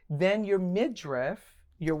 Yeah. Then your midriff,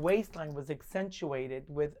 your waistline was accentuated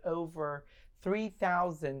with over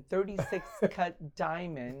 3,036 cut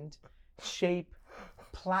diamond shape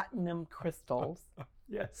platinum crystals.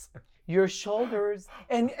 Yes. Your shoulders,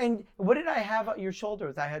 and what did I have at your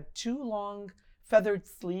shoulders? I had 2 long feathered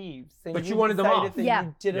sleeves. And But you wanted them decided off. that Yeah.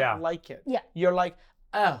 you didn't Yeah. like it. Yeah. You're like,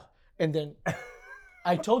 oh. And then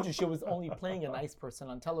I told you she was only playing a nice person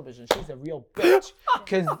on television. She's a real bitch.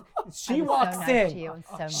 Because she I was walks so nice in. to you and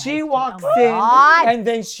so nice to She you. walks Oh my in God. and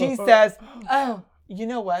then she says, oh, you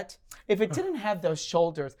know what? If it didn't have those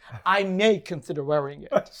shoulders, I may consider wearing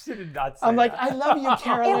it. She did not say I'm like, that. I love you,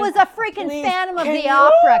 Carolyn. It was a freaking Please, Phantom of can the you-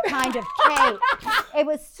 Opera kind of cape. It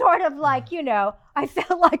was sort of like, I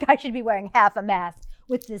felt like I should be wearing half a mask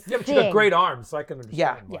with this Yeah, but you thing. got great arms, so I can understand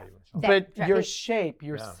Yeah. why Yeah. you would. But That- your it- shape,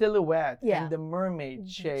 your Yeah. silhouette, Yeah. and the mermaid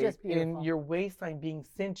shape, beautiful. and your waistline being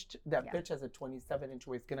cinched, that Yeah. bitch has a 27-inch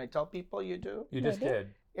waist. Can I tell people you do? You just Maybe.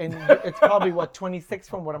 did. And it's probably, 26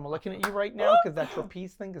 from what I'm looking at you right now, because that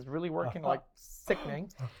trapeze thing is really working like sickening.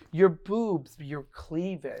 Your boobs, your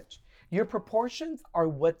cleavage, your proportions are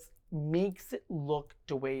what makes it look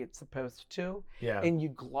the way it's supposed to, Yeah. and you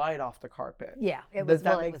glide off the carpet. Yeah, it Does was. that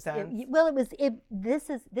well, make it was,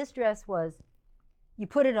 sense? This dress was. You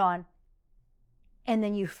put it on, and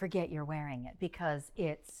then you forget you're wearing it because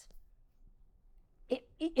it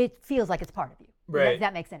feels like it's part of you. Right. If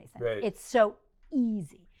that makes any sense. Right. It's so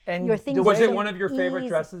easy. And Your thing the Was way- it one of your favorite easy.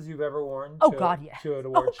 dresses you've ever worn? Oh, to- God, yeah. To an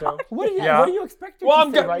award show? What do you? Yeah. What do you expect her Well, to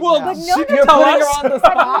I'm say go- right well, now? but no, she no, can You're tell putting us. her on the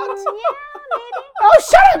spot. Yeah, maybe. Oh,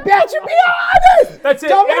 shut up, bitch! You be honest. That's it.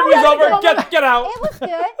 Don't It was let over. go. Get out. It was good.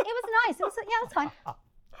 It was nice. It was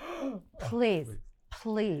fine.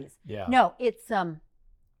 Please. Yeah. No, it's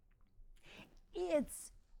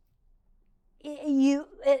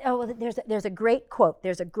There's a great quote.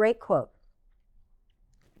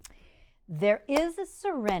 There is a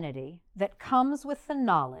serenity that comes with the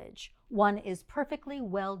knowledge one is perfectly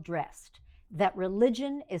well dressed, that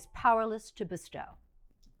religion is powerless to bestow.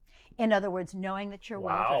 In other words, knowing that you're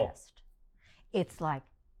well dressed, it's like,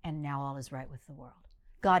 and now all is right with the world.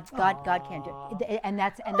 God can't do it. And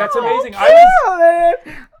that's amazing.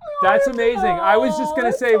 That's amazing. I was just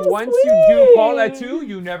gonna say, so once sweet. you do Paul tattoo,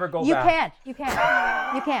 you never go back. You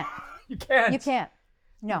can't. You can't. You can't.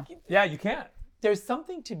 No. Yeah, you can't. There's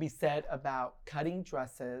something to be said about cutting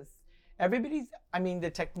dresses.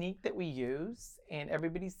 The technique that we use, and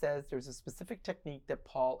everybody says there's a specific technique that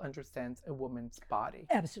Paul understands a woman's body.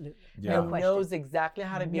 Absolutely. Yeah. And knows exactly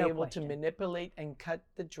how to be able question. to manipulate and cut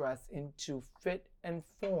the dress into fit and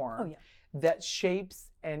form yeah. that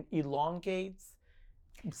shapes and elongates,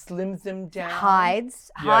 slims them down.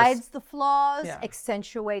 Hides the flaws, Yeah.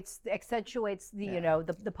 accentuates the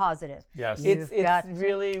the positive. Yes. It's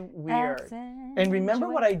really weird. And remember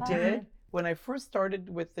what I did when I first started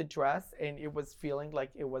with the dress, and it was feeling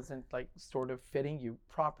like it wasn't like sort of fitting you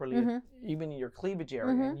properly, even in your cleavage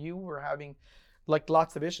area, and you were having like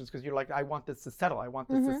lots of issues because you're like, I want this to settle, I want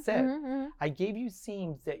this to sit. I gave you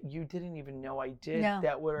seams that you didn't even know I did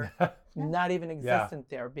that were not even existent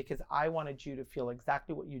there, because I wanted you to feel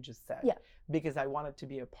exactly what you just said. Yeah. Because I wanted to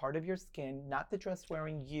be a part of your skin, not the dress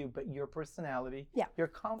wearing you, but your personality, your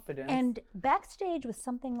confidence. And backstage with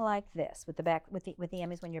something like this, with the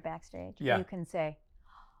Emmys, when you're backstage, you can say,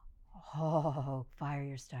 "Oh, fire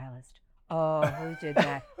your stylist. Oh, who did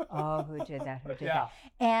that? Oh, who did that? Who did that?"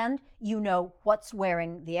 And you know what's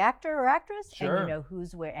wearing the actor or actress, and you know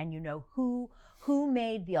who's wearing, and you know who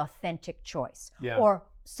made the authentic choice, or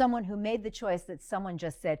someone who made the choice that someone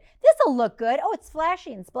just said, "This will look good. Oh, it's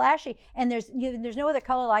flashy and splashy, and there's no other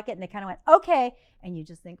color like it," and they kind of went, "Okay," and you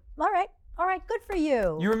just think, "All right, good for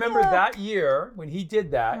you." You remember that year when he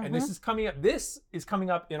did that, and this is coming up. This is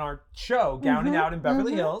coming up in our show, Gown and Out in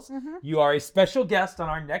Beverly Hills. You are a special guest on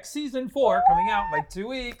our next season 4, coming out in like 2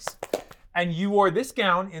 weeks, and you wore this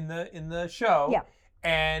gown in the show. Yeah.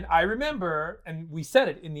 And I remember, and we said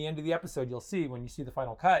it in the end of the episode. You'll see when you see the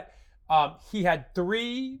final cut. He had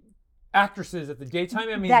 3 actresses at the Daytime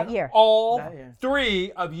Emmys. That year. All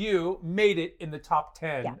 3 of you made it in the top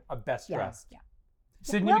 10 of Best Dressed. Yeah.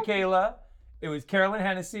 Sydney Michaela, it was Carolyn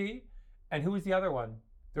Hennesy, and who was the other one?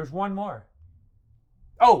 There's one more.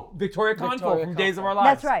 Oh, Victoria Confo from Days of Our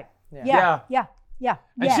Lives. That's right. Yeah. And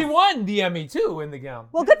she Yes. won the Emmy too in the gown.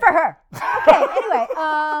 Well, good for her. Okay, anyway,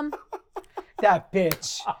 That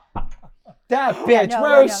bitch. That bitch.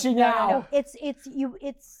 Where is she now? No.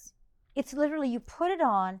 It's literally, you put it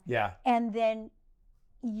on, and then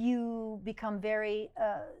you become very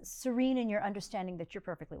serene in your understanding that you're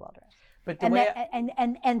perfectly well dressed. But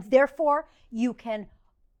and therefore you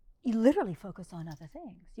literally focus on other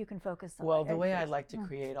things. You can focus on the way I like to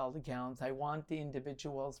create all the gowns, I want the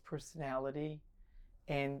individual's personality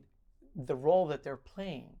and the role that they're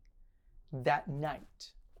playing that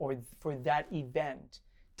night or for that event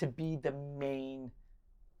to be the main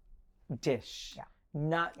dish.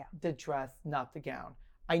 Not the dress, not the gown.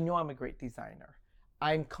 I know I'm a great designer.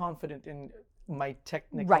 I'm confident in my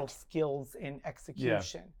technical skills in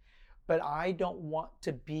execution. But I don't want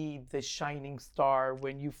to be the shining star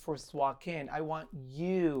when you first walk in. I want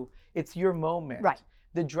you. It's your moment. Right.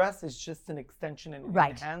 The dress is just an extension and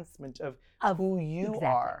enhancement of who you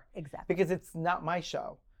are. Exactly. Because it's not my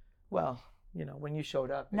show. Well, when you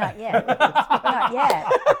showed up. Not yet. Not yet.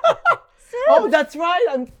 Oh, that's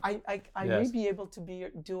right. I may be able to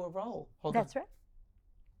do a role. Hold on. That's right.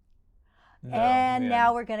 No, and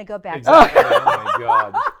now we're going to go back. Exactly. Oh my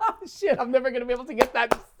God. Shit, I'm never going to be able to get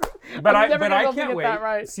that. But I can't wait.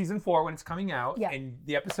 Right. Season 4 when it's coming out, and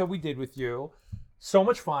the episode we did with you, so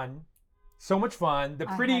much fun. So much fun. The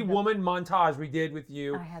pretty woman montage we did with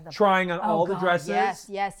you, trying on all the dresses.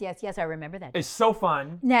 Yes. I remember that. It's so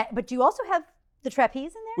fun. Now, but do you also have the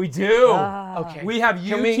trapeze in there? We do. Okay. We have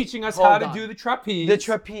you teaching us how to do the trapeze. The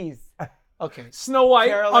trapeze. Okay. Snow White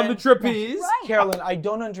Carolyn, on the trapeze. Right. Carolyn, I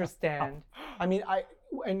don't understand.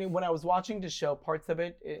 When I was watching the show, parts of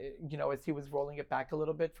it, as he was rolling it back a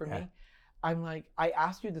little bit for me, I'm like, I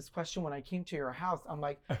asked you this question when I came to your house. I'm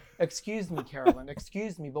like, excuse me, Carolyn,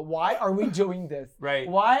 excuse me, but why are we doing this? Right.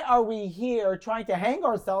 Why are we here trying to hang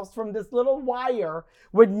ourselves from this little wire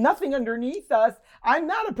with nothing underneath us? I'm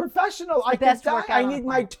not a professional. I could die. I need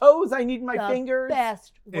my toes. I need my fingers.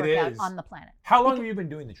 Best workout on the planet. How long have you been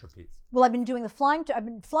doing the trapeze? Well, I've been doing I've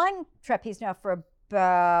been flying trapeze now for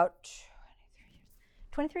about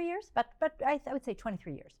 23 years, but I would say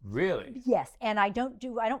 23 years. Really? Yes, and I don't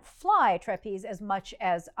fly trapeze as much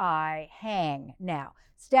as I hang now.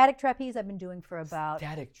 Static trapeze I've been doing for about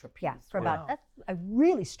Static trapeze. Yeah, for Wow. about I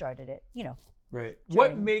really started it, Right. During-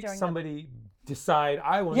 What makes during the- somebody decide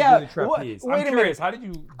I want Yeah, to do the trapeze? wait I'm a minute. curious. How did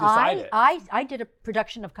you decide it? I did a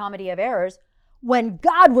production of Comedy of Errors when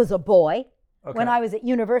God was a boy, when Okay. I was at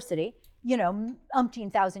university,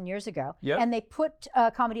 umpteen thousand years ago. Yep. And they put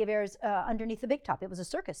Comedy of Errors underneath the big top. It was a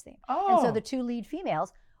circus theme. And so Oh. the two lead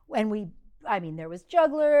females, there was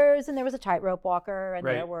jugglers and there was a tightrope walker and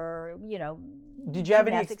Right. there were, Did you have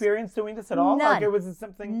any gymnastics. experience doing this at all? None. Like it was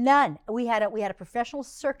something. None. We had a professional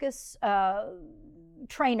circus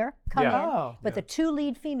trainer come Yeah. in, Oh. but the two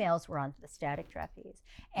lead females were on the static trapeze,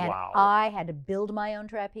 and Wow. I had to build my own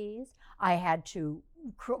trapeze. I had to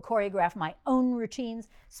choreograph my own routines,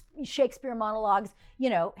 Shakespeare monologues,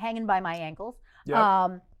 hanging by my ankles.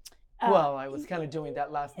 Yeah. Well, I was kind of doing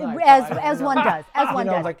that last night. As one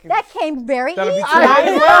does, like, that came very That'll be easy. true.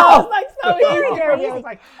 I know. Like so Very, easy very for me. easy. It's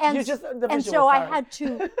like, And, you just, the and visual, so I sorry. had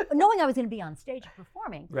to, knowing I was going to be on stage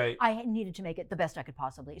performing, Right. I needed to make it the best I could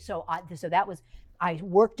possibly. So that was, I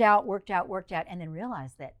worked out, and then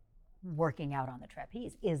realized that working out on the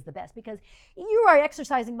trapeze is the best because you are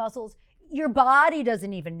exercising muscles your body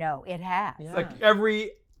doesn't even know it has. Yeah. Like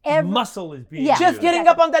every muscle is being Yeah. Just used. getting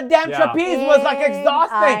up on that damn Yeah. trapeze was like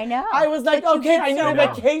exhausting. I know. I was like, But you okay, did I need so a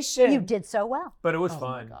well. vacation. You did so well. But it was Oh my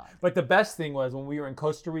fun. God. But the best thing was when we were in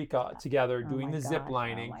Costa Rica together doing my the zip gosh, oh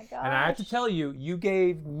lining. my And I have to gosh. tell you, you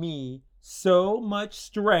gave me so much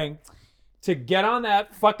strength to get on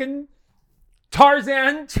that fucking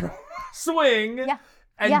Tarzan swing Yeah.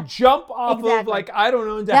 and Yeah. jump off of Exactly. like, I don't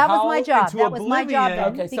know, into That was hell, my job. into That was my job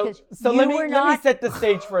oblivion. then. Okay, so Because let you me were let me not- set the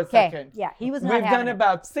stage for a Okay. second. Yeah, he was not We've done having it.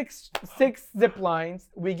 about six zip lines.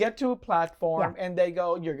 We get to a platform Yeah. and they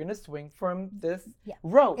go, "You're gonna swing from this Yeah.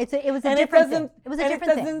 rope." It was a And different thing. doesn't- It was a and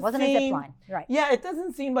different thing. It doesn't wasn't a zip seem- line. Right. Yeah, it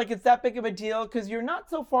doesn't seem like it's that big of a deal because you're not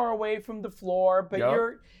so far away from the floor, but Yep.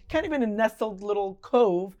 you're kind of in a nestled little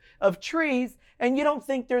cove of trees, and you don't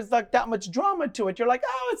think there's like that much drama to it. You're like,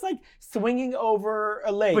 oh, it's like swinging over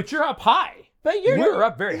a lake. But you're up high. But You're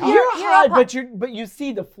up very high. You're You're high, up high. but you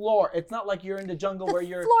see the floor. It's not like you're in the jungle The where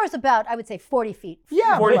you're. floor is about, I would say, 40 feet.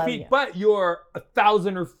 Yeah, 40 below feet, you. but you're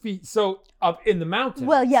 1,000 or feet so up in the mountains.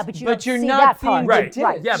 Well, yeah, but you But don't you're see not that seeing part. the right. dip.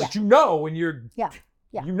 Right. Yeah, but you know when you're, Yeah.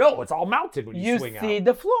 Yeah. you know it's all mounted when you, You swing see out.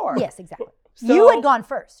 the floor. Yes, exactly. So- You had gone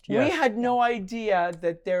first. Yeah. We Yes. had no idea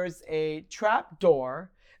that there's a trap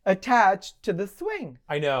door attached to the swing.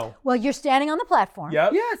 I know. Well, you're standing on the platform.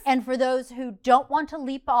 Yep. Yes. And for those who don't want to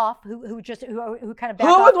leap off, who kind of back Who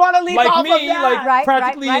off, would want to leap Like off me, of that? like Right,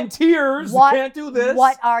 practically right, in right. tears, what, can't do this.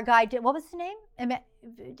 What our guy did, what was his name?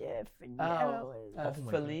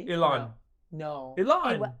 Philippe? Elon. No.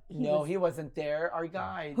 Elon. No, he wasn't there. Our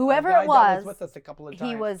guy. Whoever our it guy that was, with us a couple of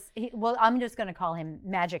times. well, I'm just going to call him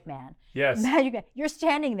Magic Man. Yes. Magic Man. You're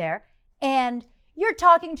standing there and you're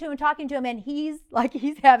talking to him, and he's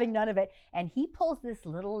having none of it. And he pulls this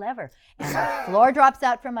little lever, and the floor drops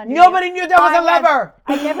out from under. Nobody you. knew there was a lever.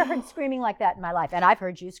 I've never heard screaming like that in my life, and I've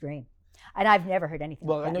heard you scream, and I've never heard anything.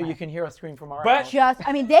 Well, like I that know in my you life. can hear us scream from our But- house.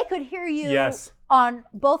 They could hear you Yes. on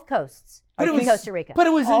both coasts But it in was- Costa Rica. But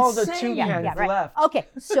it was all the insane. two Yeah, hands right. left. Okay,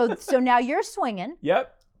 so now you're swinging,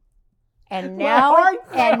 Yep. and My now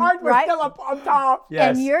heart was right, still up on top.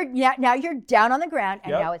 Yes. and now you're down on the ground,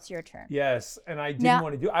 and Yep. now it's your turn. Yes. And I didn't Now-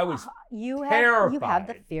 want to do. I was. You have the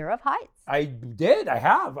Terrified. fear of heights. I did. I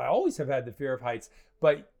have. I always have had the fear of heights.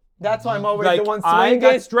 But That's why I'm always like the one I swinging.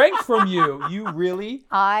 got strength from you. You really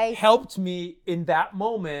I helped me in that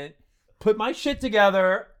moment put my shit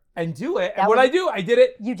together and do it. And That what was- I do, I did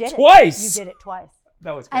it you did twice. it. You did it twice,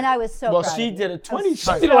 That was great. and I was so Well, proud she of you. did it 20 She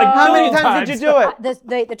times. did it like How many 12 times did you do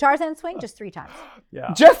it? The Tarzan swing just 3 times.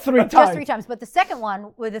 Yeah. Just 3 times. Just 3 times. But the second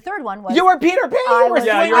one, with the third one was You were Peter Pan. I You were was-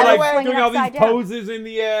 Yeah, swinging you're I like was away. swinging doing all these upside down. poses in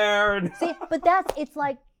the air. And See, but it's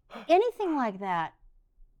like anything like that.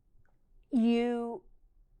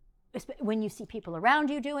 When you see people around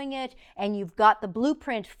you doing it, and you've got the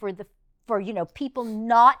blueprint for people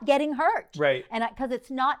not getting hurt, Right. And because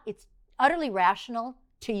it's utterly rational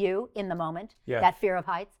to you in the moment, Yeah. that fear of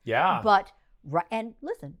heights. Yeah. But and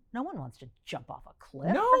listen, no one wants to jump off a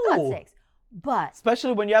cliff. No. For God's sakes. But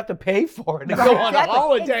Especially when you have to pay for it and Right, go on a exactly,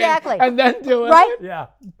 holiday exactly. and then do it. Right? Yeah.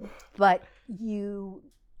 But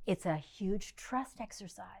it's a huge trust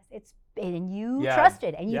exercise. You Yeah.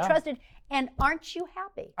 trusted, Yeah. and aren't you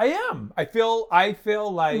happy? I am. I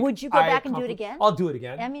feel like. Would you go I back and do it accomplished- again? I'll do it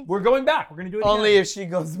again. I mean- we're going back. We're going to do it Only again. if she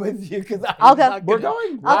goes with you, because I'll go. We're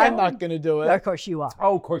going. I'll I'm go. not going to do Of it. course you are.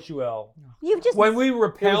 Oh, of course you will. You just When we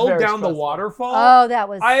rappelled very down the stressful. waterfall. Oh, that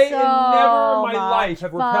was I so never in my much life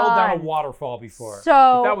have rappelled down a fun. waterfall before. So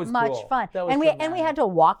But that was much cool. fun. That was And we dramatic. had to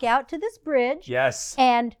walk out to this bridge. Yes.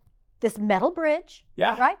 And this metal bridge.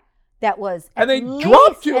 Yeah. Right? That was And at they least,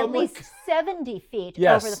 dropped you. at I'm like- least 70 feet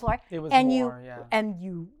Yes. over the floor. It was and more, you yeah.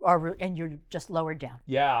 and you're just lowered down.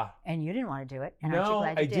 Yeah. And you didn't want to do it. And aren't you No,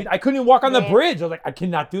 glad I you did. did? I couldn't even walk on the Yeah. bridge. I was like, I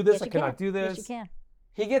cannot do this. Yes, I you cannot can. do this. Yes, you can.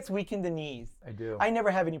 He gets weak in the knees. I do. I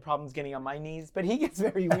never have any problems getting on my knees, but he gets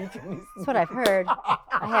very weak in his That's what I've heard.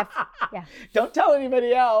 I have, yeah. Don't tell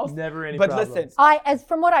anybody else. Never any But problems. listen, As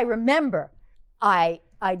from what I remember, I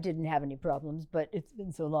didn't have any problems, but it's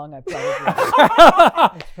been so long. I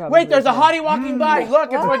probably. wait, there's a did. hottie walking by.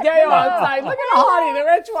 Look, it's What? Mateo No. outside. Look at the hottie, the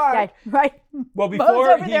rich one. Right, right. Well, Mo's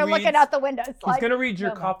before over he there reads, looking out the window. It's he's like, going to read your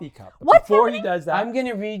no, no. coffee cup. But What's before happening? he does that, I'm going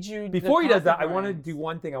to read you. before the he does that, I coffee want to brands. do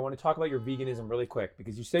one thing. I want to talk about your veganism really quick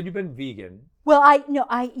because you said you've been vegan. Well,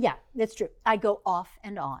 yeah, that's true. I go off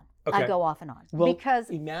and on. Okay. I go off and on Well,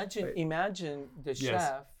 because imagine the Yes.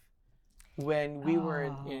 chef when we were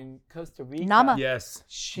in Costa Rica. Nama. Yes.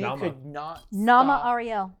 She Nama. could not Nama stop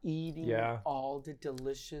Ariel. eating Yeah. all the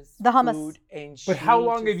delicious The hummus. food, and But she how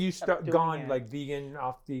long just have you kept doing gone it. like vegan,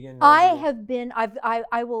 off vegan? I non-vegan? have been.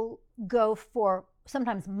 I will go for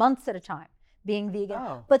sometimes months at a time being vegan.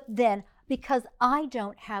 Oh. But then because I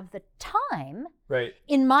don't have the time Right.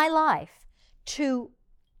 in my life to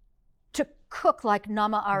cook like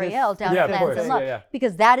Nama Ariel down Yeah, to of Lands course. and Yeah, Love, yeah.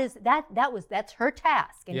 because that's her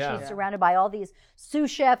task, and Yeah. she's surrounded by all these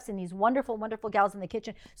sous chefs and these wonderful, wonderful gals in the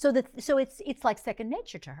kitchen. So it's like second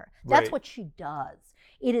nature to her. That's Right. what she does.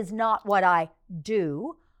 It is not what I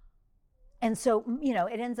do, and so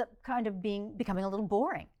it ends up kind of becoming a little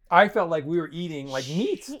boring. I felt like we were eating like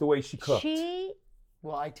meats She- the way she cooked.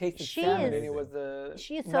 Well, I tasted She salmon, is- and it was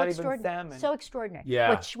She is so not even extraordinary. salmon. So extraordinary.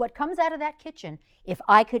 Yeah. What comes out of that kitchen, if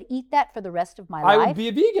I could eat that for the rest of my I life, would be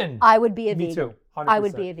a vegan. I would be a Me vegan. too. I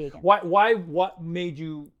would 100%. be a vegan. Why? What made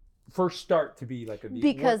you first start to be like a vegan?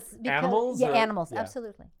 Because animals? yeah, or- animals, yeah.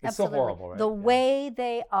 absolutely. It's so absolutely. horrible, right? The Yeah. way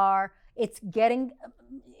they are, it's getting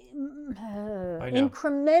know.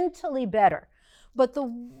 incrementally better, but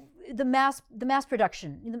the mass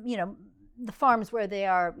production, the farms where they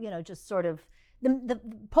are, just sort of the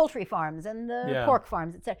poultry farms and the Yeah. pork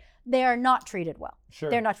farms, etc. They are not treated well. Sure.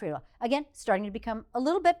 They're not treated well. Again, starting to become a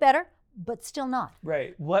little bit better, but still not.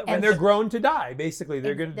 Right. What And they're grown to die. Basically,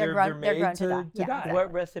 they're And they're they're made grown to to die. Yeah, die. exactly.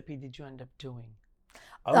 What recipe did you end up doing?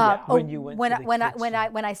 Oh, yeah. When you went to the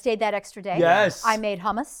when I stayed that extra day, Yes. I made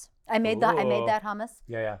hummus. I made Ooh. that hummus,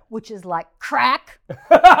 Yeah. which is like crack.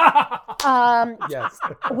 Yes.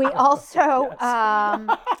 We also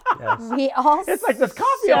Yes. It's like this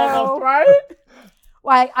coffee so- almost, right?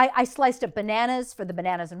 Well, I sliced up bananas for the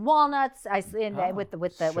bananas and walnuts. With the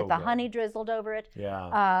so good. honey drizzled over it.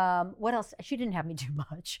 Yeah. What else? She didn't have me do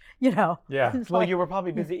much, Yeah. It's Well, like- you were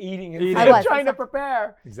probably busy eating and Eating. I was. trying to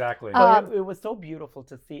prepare. Exactly. But it was so beautiful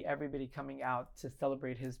to see everybody coming out to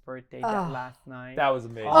celebrate his birthday that last night. that was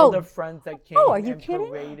amazing. All Oh. the friends that came are you and kidding?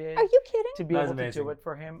 paraded Are you kidding? to be That was able to amazing. do it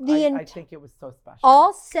for him. The I ent- think it was so special.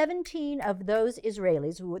 All 17 of those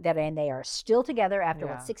Israelis and they are still together after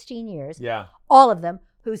Yeah. 16 years. Yeah. All of them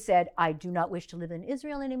who said, "I do not wish to live in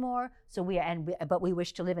Israel anymore. But we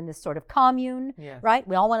wish to live in this sort of commune, Yes. right?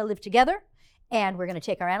 We all want to live together, and we're going to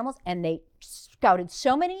take our animals." And they scouted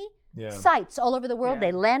so many Yeah. sites all over the world.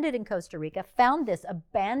 Yeah. They landed in Costa Rica, found this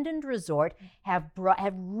abandoned resort, have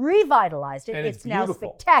revitalized it. And it's now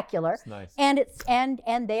beautiful. spectacular, It's nice.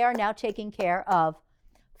 and they are now taking care of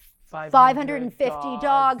 550 550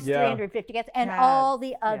 dogs, Yeah. 350 cats, and Cats, all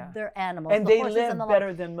the yeah. other animals. And the they horses live and the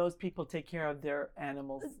better than most people take care of their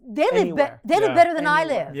animals. They live, anywhere. they live Yeah. better than I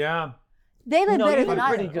Anywhere. live. Yeah. They live No, better you than live I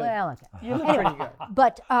pretty live. good. Well, okay. You look Anyway, pretty good.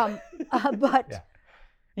 but Yeah.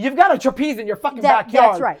 You've got a trapeze in your fucking That-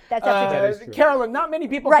 backyard. that's right. That's absolutely That is true. Carolyn, not many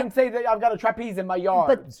people Right. can say that I've got a trapeze in my yard.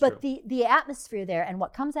 but the atmosphere there and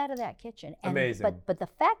what comes out of that kitchen, and Amazing. But the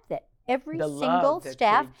fact that every The single love that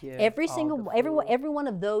staff, they give every all single the every food. one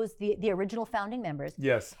of those the original founding members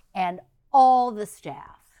Yes. and all the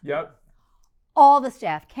staff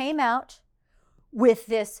came out with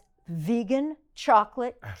this vegan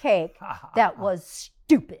chocolate cake that was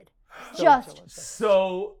stupid. Just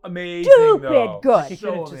So amazing. Stupid though. good. you So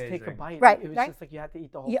couldn't just amazing. take a bite. Right, It was right. just like you had to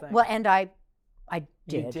eat the whole yeah, thing. well, and I You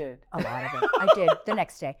did, did. a lot of it. I did the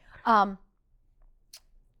next day.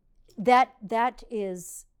 That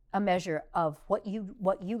is a measure of what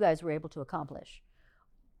you guys were able to accomplish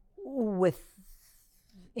with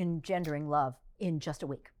engendering love in just a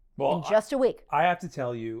week. Well, in just a week. I have to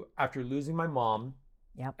tell you, after losing my mom,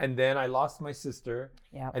 Yep. and then I lost my sister,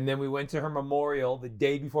 Yep. and then we went to her memorial the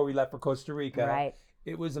day before we left for Costa Rica. Right.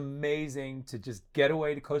 It was amazing to just get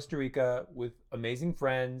away to Costa Rica with amazing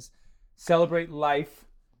friends, celebrate life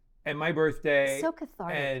and my birthday. So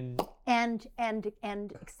cathartic. And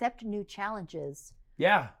accept new challenges.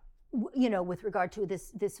 Yeah. You know, with regard to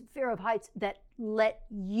this fear of heights that let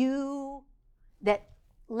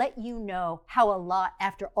you know how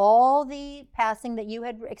after all the passing that you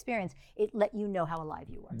had experienced, it let you know how alive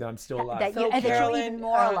you were. That I'm still alive. That you're even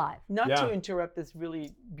more alive. Not to interrupt this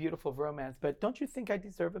really beautiful romance, but don't you think I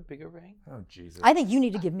deserve a bigger ring? Oh, Jesus. I think you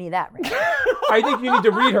need to give me that ring. I think you need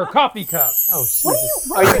to read her coffee cup. Oh, Jesus.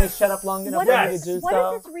 Are you going to shut up long enough for me to do what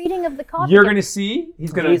so? is this reading of the coffee? You're going to see.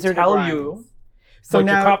 He's going to tell you what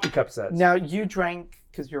your coffee cup says. Now, you drank,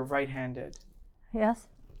 because you're right-handed. Yes.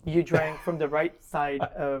 You drank from the right side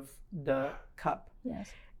of the cup. Yes.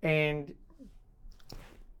 And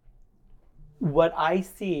what I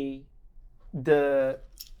see, the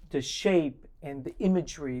shape and the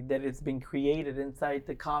imagery that has been created inside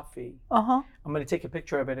the coffee. Uh-huh. I'm going to take a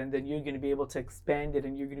picture of it, and then you're going to be able to expand it,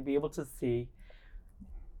 and you're going to be able to see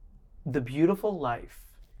the beautiful life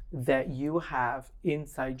that you have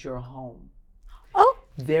inside your home. Oh.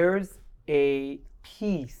 There's a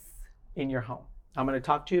peace in your home. I'm going to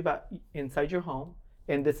talk to you about inside your home,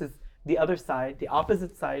 and this is the other side. The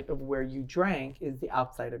opposite side of where you drank is the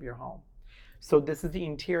outside of your home. So this is the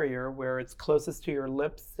interior where it's closest to your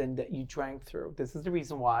lips and that you drank through. This is the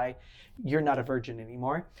reason why you're not a virgin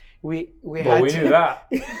anymore. We knew that.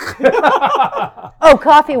 Oh,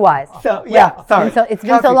 coffee-wise. So yeah, sorry. So it's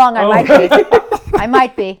been so long. I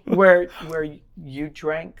might be. Where you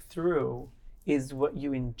drank through is what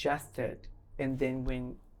you ingested, and then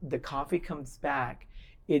when the coffee comes back,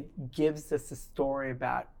 it gives us a story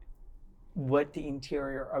about what the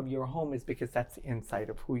interior of your home is, because that's the inside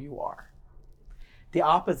of who you are. The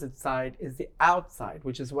opposite side is the outside,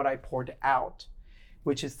 which is what I poured out,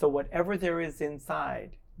 which is so whatever there is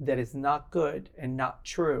inside that is not good and not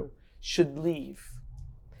true should leave,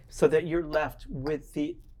 so that you're left with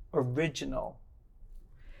the original.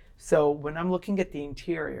 So when I'm looking at the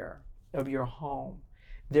interior of your home,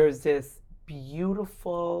 there's this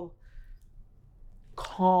beautiful,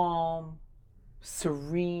 calm,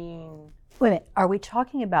 serene. Wait a minute. Are we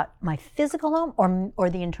talking about my physical home or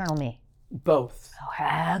the internal me? Both.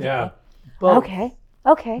 Okay. Yeah. Both.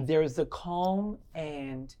 Okay. There's a calm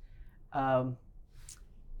and a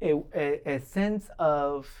sense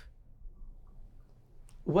of,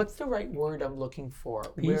 what's the right word I'm looking for?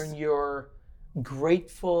 Peace. When you're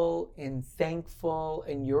grateful and thankful,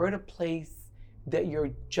 and you're at a place that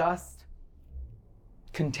you're just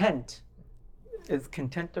content. Is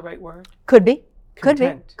content the right word? Could be.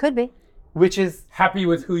 Content. Could be. Which is happy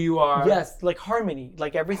with who you are. Yes, like harmony.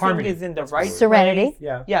 Like everything is in the right serenity. place.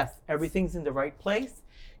 Yeah. Yes, everything's in the right place.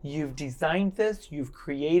 You've designed this, you've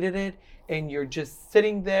created it, and you're just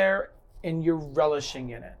sitting there and you're relishing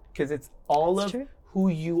in it, because it's all of who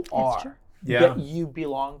you are, that you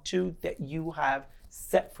belong to, that you have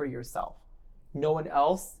set for yourself. No one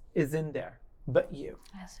else is in there but you.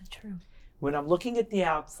 That's so true. When I'm looking at the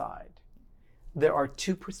outside, there are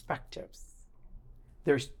two perspectives.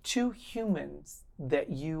 There's two humans that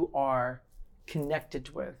you are connected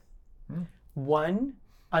with. One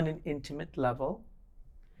on an intimate level,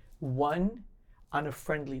 one on a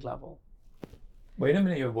friendly level. Wait a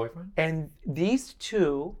minute, you have a boyfriend? And these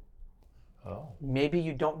two, maybe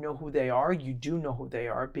you don't know who they are, you do know who they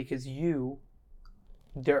are, because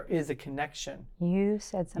there is a connection. You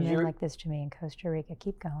said something like this to me in Costa Rica.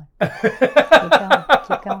 Keep going.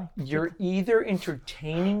 Keep going. You're either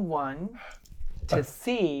entertaining one to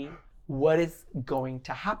see what is going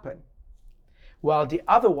to happen, while the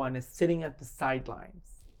other one is sitting at the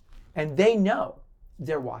sidelines. And they know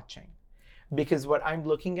they're watching. Because what I'm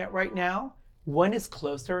looking at right now, one is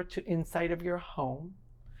closer to inside of your home,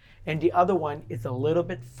 and the other one is a little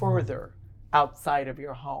bit further outside of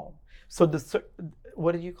your home. So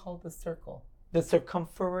what do you call the circle? The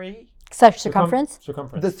circumference? Circumference?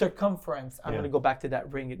 The circumference. I'm going to go back to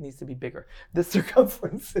that ring. It needs to be bigger. The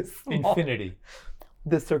circumference is small. Infinity.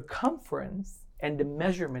 The circumference and the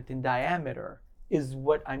measurement in diameter is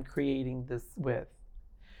what I'm creating this with.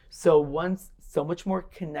 So one's so much more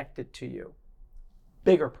connected to you.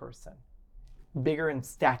 Bigger person. Bigger in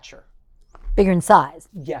stature. Bigger in size.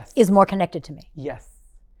 Yes. Is more connected to me. Yes.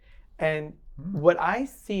 And what I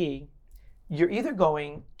see, you're either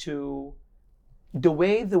going to, the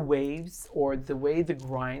way the waves or the way the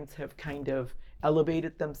grinds have kind of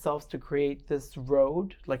elevated themselves to create this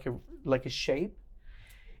road, like a shape,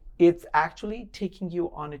 it's actually taking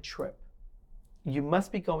you on a trip. You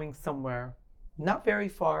must be going somewhere, not very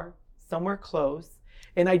far, somewhere close,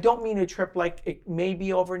 And I don't mean a trip like it may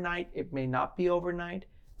be overnight, it may not be overnight,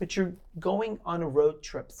 but you're going on a road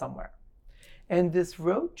trip somewhere. And this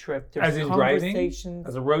road trip, there's As in conversations. driving?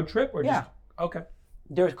 As a road trip? Or Yeah. just, okay.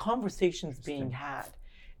 There's conversations being had.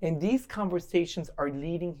 And these conversations are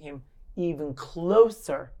leading him even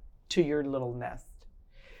closer to your little nest.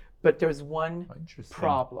 But there's one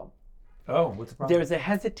problem. Oh, what's the problem? There's a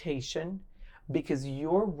hesitation because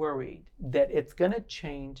you're worried that it's going to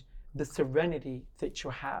change the serenity that you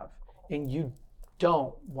have. And you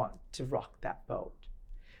don't want to rock that boat.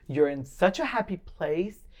 You're in such a happy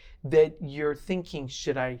place that you're thinking,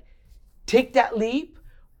 should I take that leap?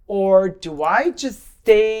 Or do I just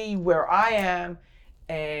stay where I am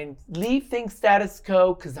and leave things status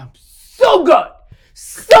quo because I'm so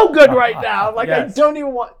good right now. Like yes. I don't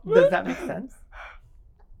even want. Does that make sense?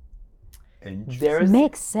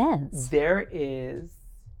 Makes sense. There is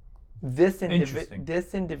this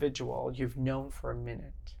individual you've known for a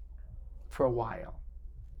minute, for a while,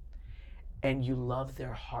 and you love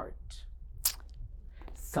their heart.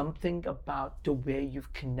 Something about the way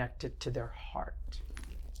you've connected to their heart.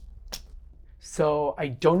 So I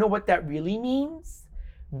don't know what that really means,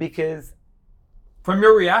 because from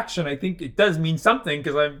your reaction, I think it does mean something,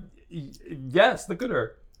 because yes, look at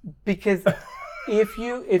her. Because if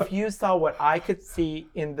you saw what I could see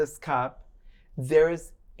in this cup,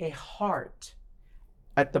 there's a heart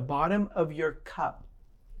at the bottom of your cup,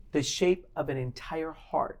 the shape of an entire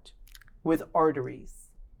heart with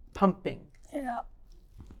arteries pumping. Yep.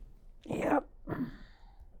 Yep.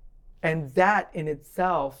 And that in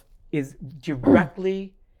itself is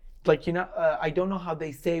directly, like, you know, I don't know how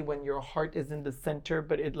they say when your heart is in the center,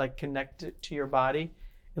 but it like connected to your body,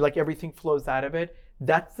 like everything flows out of it.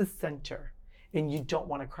 That's the center, and you don't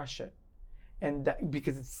want to crush it. And that,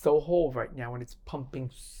 because it's so whole right now and it's pumping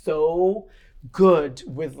so good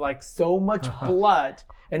with like so much blood.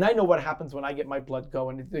 And I know what happens when I get my blood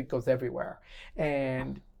going, it goes everywhere.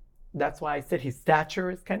 And that's why I said his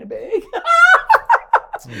stature is kind of big.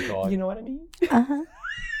 Oh God. You know what I mean? Uh-huh.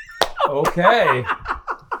 Okay.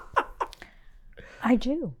 I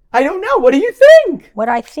do. I don't know. What do you think? What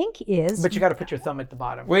I think is... But you got to put your thumb at the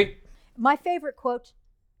bottom. Wait. My favorite quote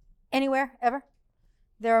anywhere, ever.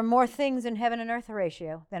 There are more things in heaven and earth,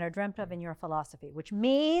 Horatio, than are dreamt of in your philosophy, which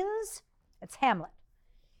means, it's Hamlet.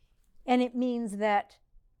 And it means that,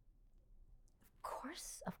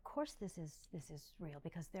 of course this is real,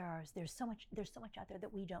 because there's so much out there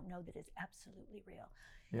that we don't know that is absolutely real.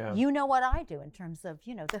 Yeah. You know what I do in terms of,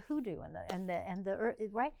 you know, the hoodoo and the earth,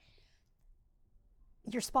 right?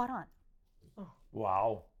 You're spot on. Oh.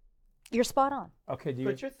 Wow. You're spot on. Okay, do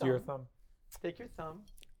your thumb. Take your thumb.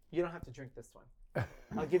 You don't have to drink this one.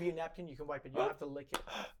 I'll give you a napkin. You can wipe it. You don't have to lick it.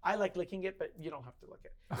 I like licking it, but you don't have to lick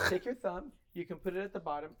it. Take your thumb. You can put it at the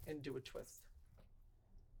bottom and do a twist.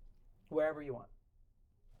 Wherever you want.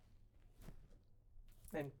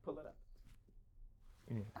 And pull it up.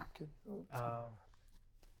 Oh.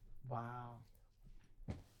 Wow.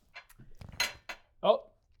 Oh,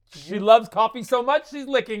 she loves coffee so much, she's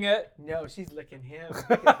licking it. No, she's licking him,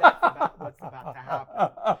 because that's about what's about to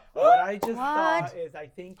happen. What I just saw is, I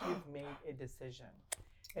think you've made a decision.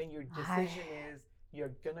 And your decision is,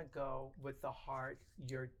 you're going to go with the heart.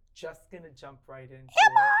 You're just going to jump right into it.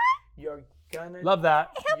 You're going to... Love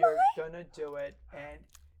that. You're going to do it. And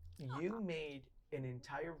you made an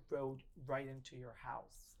entire road right into your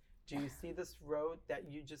house. Do you see this road that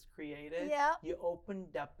you just created? Yeah. You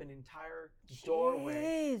opened up an entire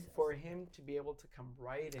doorway for him to be able to come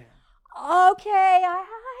right in. Okay, I don't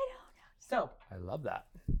know. So, I love that.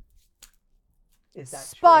 Is that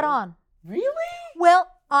spot true? on? Really? Well,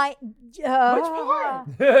 Which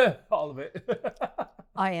part? All of it.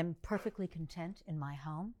 I am perfectly content in my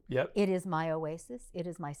home. Yep. It is my oasis. It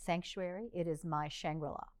is my sanctuary. It is my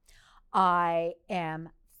Shangri-La. I am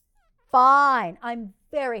fine. I'm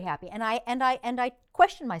very happy. And I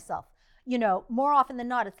question myself. You know, more often than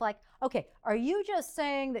not, it's like, okay, are you just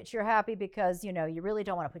saying that you're happy because, you know, you really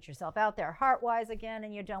don't want to put yourself out there heart-wise again,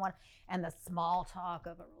 and you don't want, and the small talk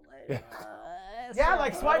of a relationship. Yeah,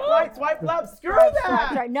 like swipe right, swipe left. Screw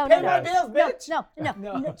that. Right. No, Pay my bills, bitch.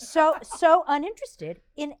 No. So uninterested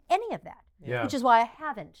in any of that, Yeah. which is why I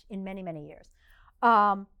haven't in many, many years.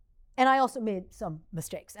 And I also made some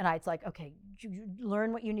mistakes. And it's like, okay, you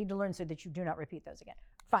learn what you need to learn so that you do not repeat those again.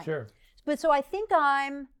 Fine. Sure. But so I think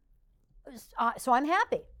I'm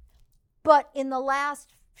happy. But in the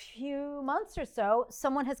last few months or so,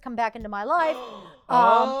 someone has come back into my life.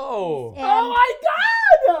 Oh my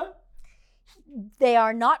God! They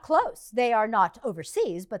are not close. They are not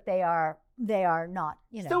overseas, but they are they are not,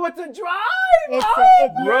 you know. So it's a drive.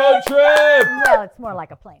 Road trip. Well, it's more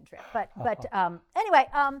like a plane trip, but anyway,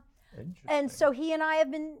 and so he and I have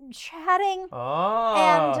been chatting,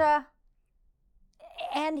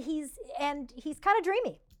 and he's kind of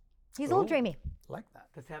dreamy. He's a little dreamy. Like that.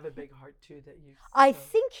 Does he have a big heart too that you? I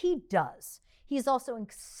think he does. He's also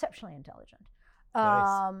exceptionally intelligent,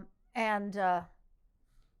 Nice. and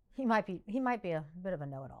he might be a bit of a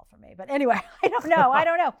know-it-all for me. But anyway, I don't know.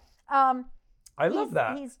 I love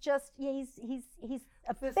that. He's just he's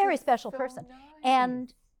a very special person,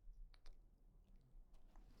 and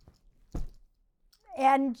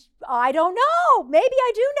I don't know. Maybe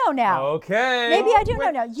I do know now. Okay. Maybe I do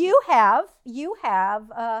know now.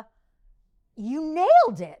 You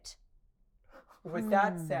nailed it. With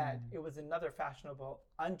that said, it was another fashionable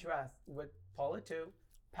undress with Paula too,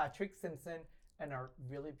 Patrick Simpson, and our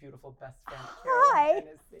really beautiful best friend, Carolyn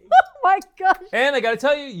Hennesy. Oh my gosh. And I got to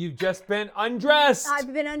tell you, you've just been undressed.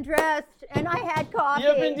 I've been undressed and I had coffee.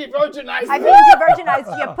 You've been de-virginized. I've been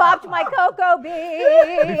de-virginized. You popped my cocoa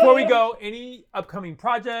bean. Before we go, any upcoming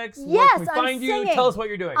projects? Where Yes, can we I'm find you? singing. Tell us what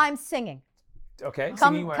you're doing. I'm singing. Okay.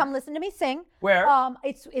 Singing where? Come listen to me sing. Where?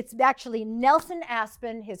 It's actually Nelson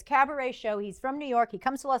Aspen, his cabaret show. He's from New York. He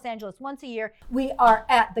comes to Los Angeles once a year. We are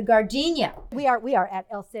at the Gardenia. We are at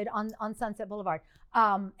El Cid on Sunset Boulevard.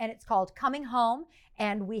 And it's called Coming Home.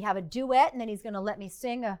 And we have a duet, and then he's going to let me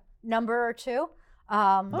sing a number or two.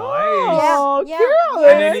 Nice. Yeah. Carolyn.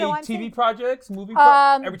 And any So I'm TV singing. projects, movie?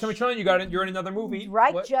 Every time you're on, you're in another movie.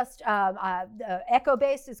 Right. What? Just Echo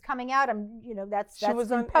Base is coming out. That's She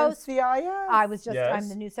was in on post. NCIS. I was just. Yes. I'm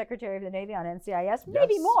the new Secretary of the Navy on NCIS.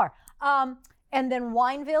 Maybe more. And then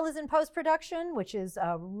Wineville is in post production, which is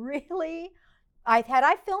really. I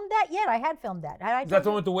filmed that yet? I had filmed that. Is that the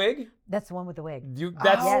one with the wig? That's the one with the wig.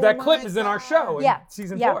 That clip is in our show. In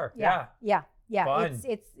season 4. Yeah. Fun.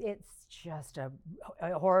 It's just a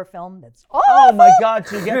horror film that's. Oh my God!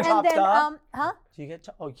 Do you get And chopped then up? Do you get?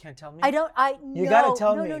 Oh, you can't tell me. You gotta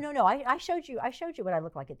tell me. No. I showed you what I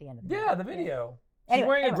look like at the end of the movie. Yeah, the video. Anyway, She's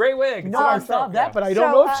wearing a great wig. No, I saw that, but I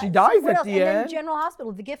don't know if she dies what at else? the and end. then General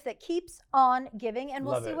Hospital, the gift that keeps on giving, and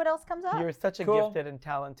we'll Love see it. what else comes up. You're such a Cool. gifted and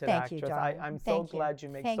talented Thank you, actress. darling. I'm so Thank you. glad you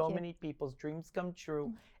make Thank so you. many people's dreams come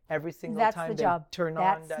true every single That's time the they job. turn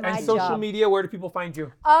That's on that. my And TV. social job. media, where do people find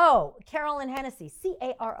you? Oh, Carolyn Hennesy,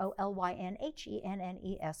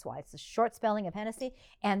 CarolynHennesy. It's the short spelling of Hennessy,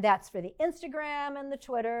 and that's for the Instagram and the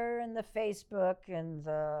Twitter and the Facebook and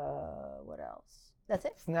the what else? That's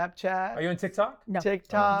it. Snapchat. Are you on TikTok? No,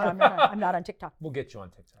 TikTok. No, I'm not on TikTok. We'll get you on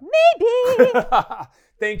TikTok. Maybe.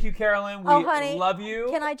 Thank you, Carolyn. We honey, love you.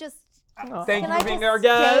 Can I just? Thank Can you I for being just our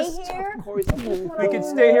guest. stay here? Of course. We could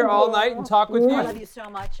stay here all night and talk with you. I love you so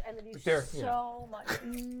much. I love you There, so much.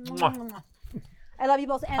 Mwah. I love you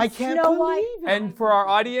both. And I can't Snow White. believe it. And for our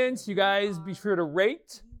audience, you guys be sure to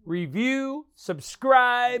rate, review,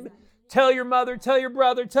 subscribe, tell your mother, tell your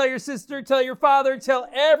brother, tell your sister, tell your father, tell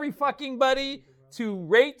every fucking buddy to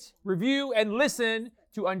rate, review, and listen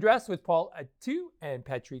to Undress with Paul Attu and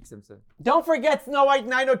Patrick Simpson. Don't forget Snow White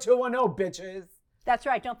 90210, bitches. That's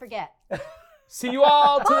right. Don't forget. See you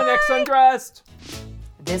all to the next Undressed.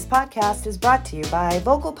 This podcast is brought to you by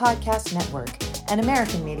Vocal Podcast Network and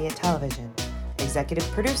American Media Television. Executive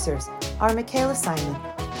producers are Michaela Simon,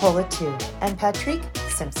 Paula Tu, and Patrick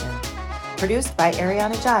Simpson. Produced by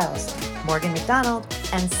Ariana Giles, Morgan McDonald,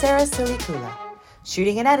 and Sarah Silicula.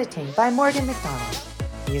 Shooting and editing by Morgan McDonald.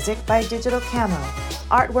 Music by Digital Camo.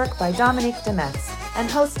 Artwork by Dominique Demetz. And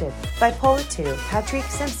hosted by Paula Tu, Patrick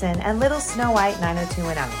Simpson, and Little Snow White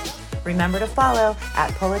 90210. Remember to follow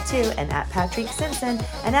at Paula Tu and at Patrick Simpson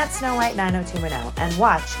and at Snow White 90210. And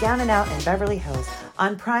watch Gown and Out in Beverly Hills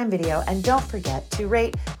on Prime Video. And don't forget to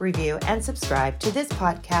rate, review, and subscribe to this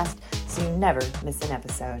podcast so you never miss an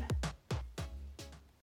episode.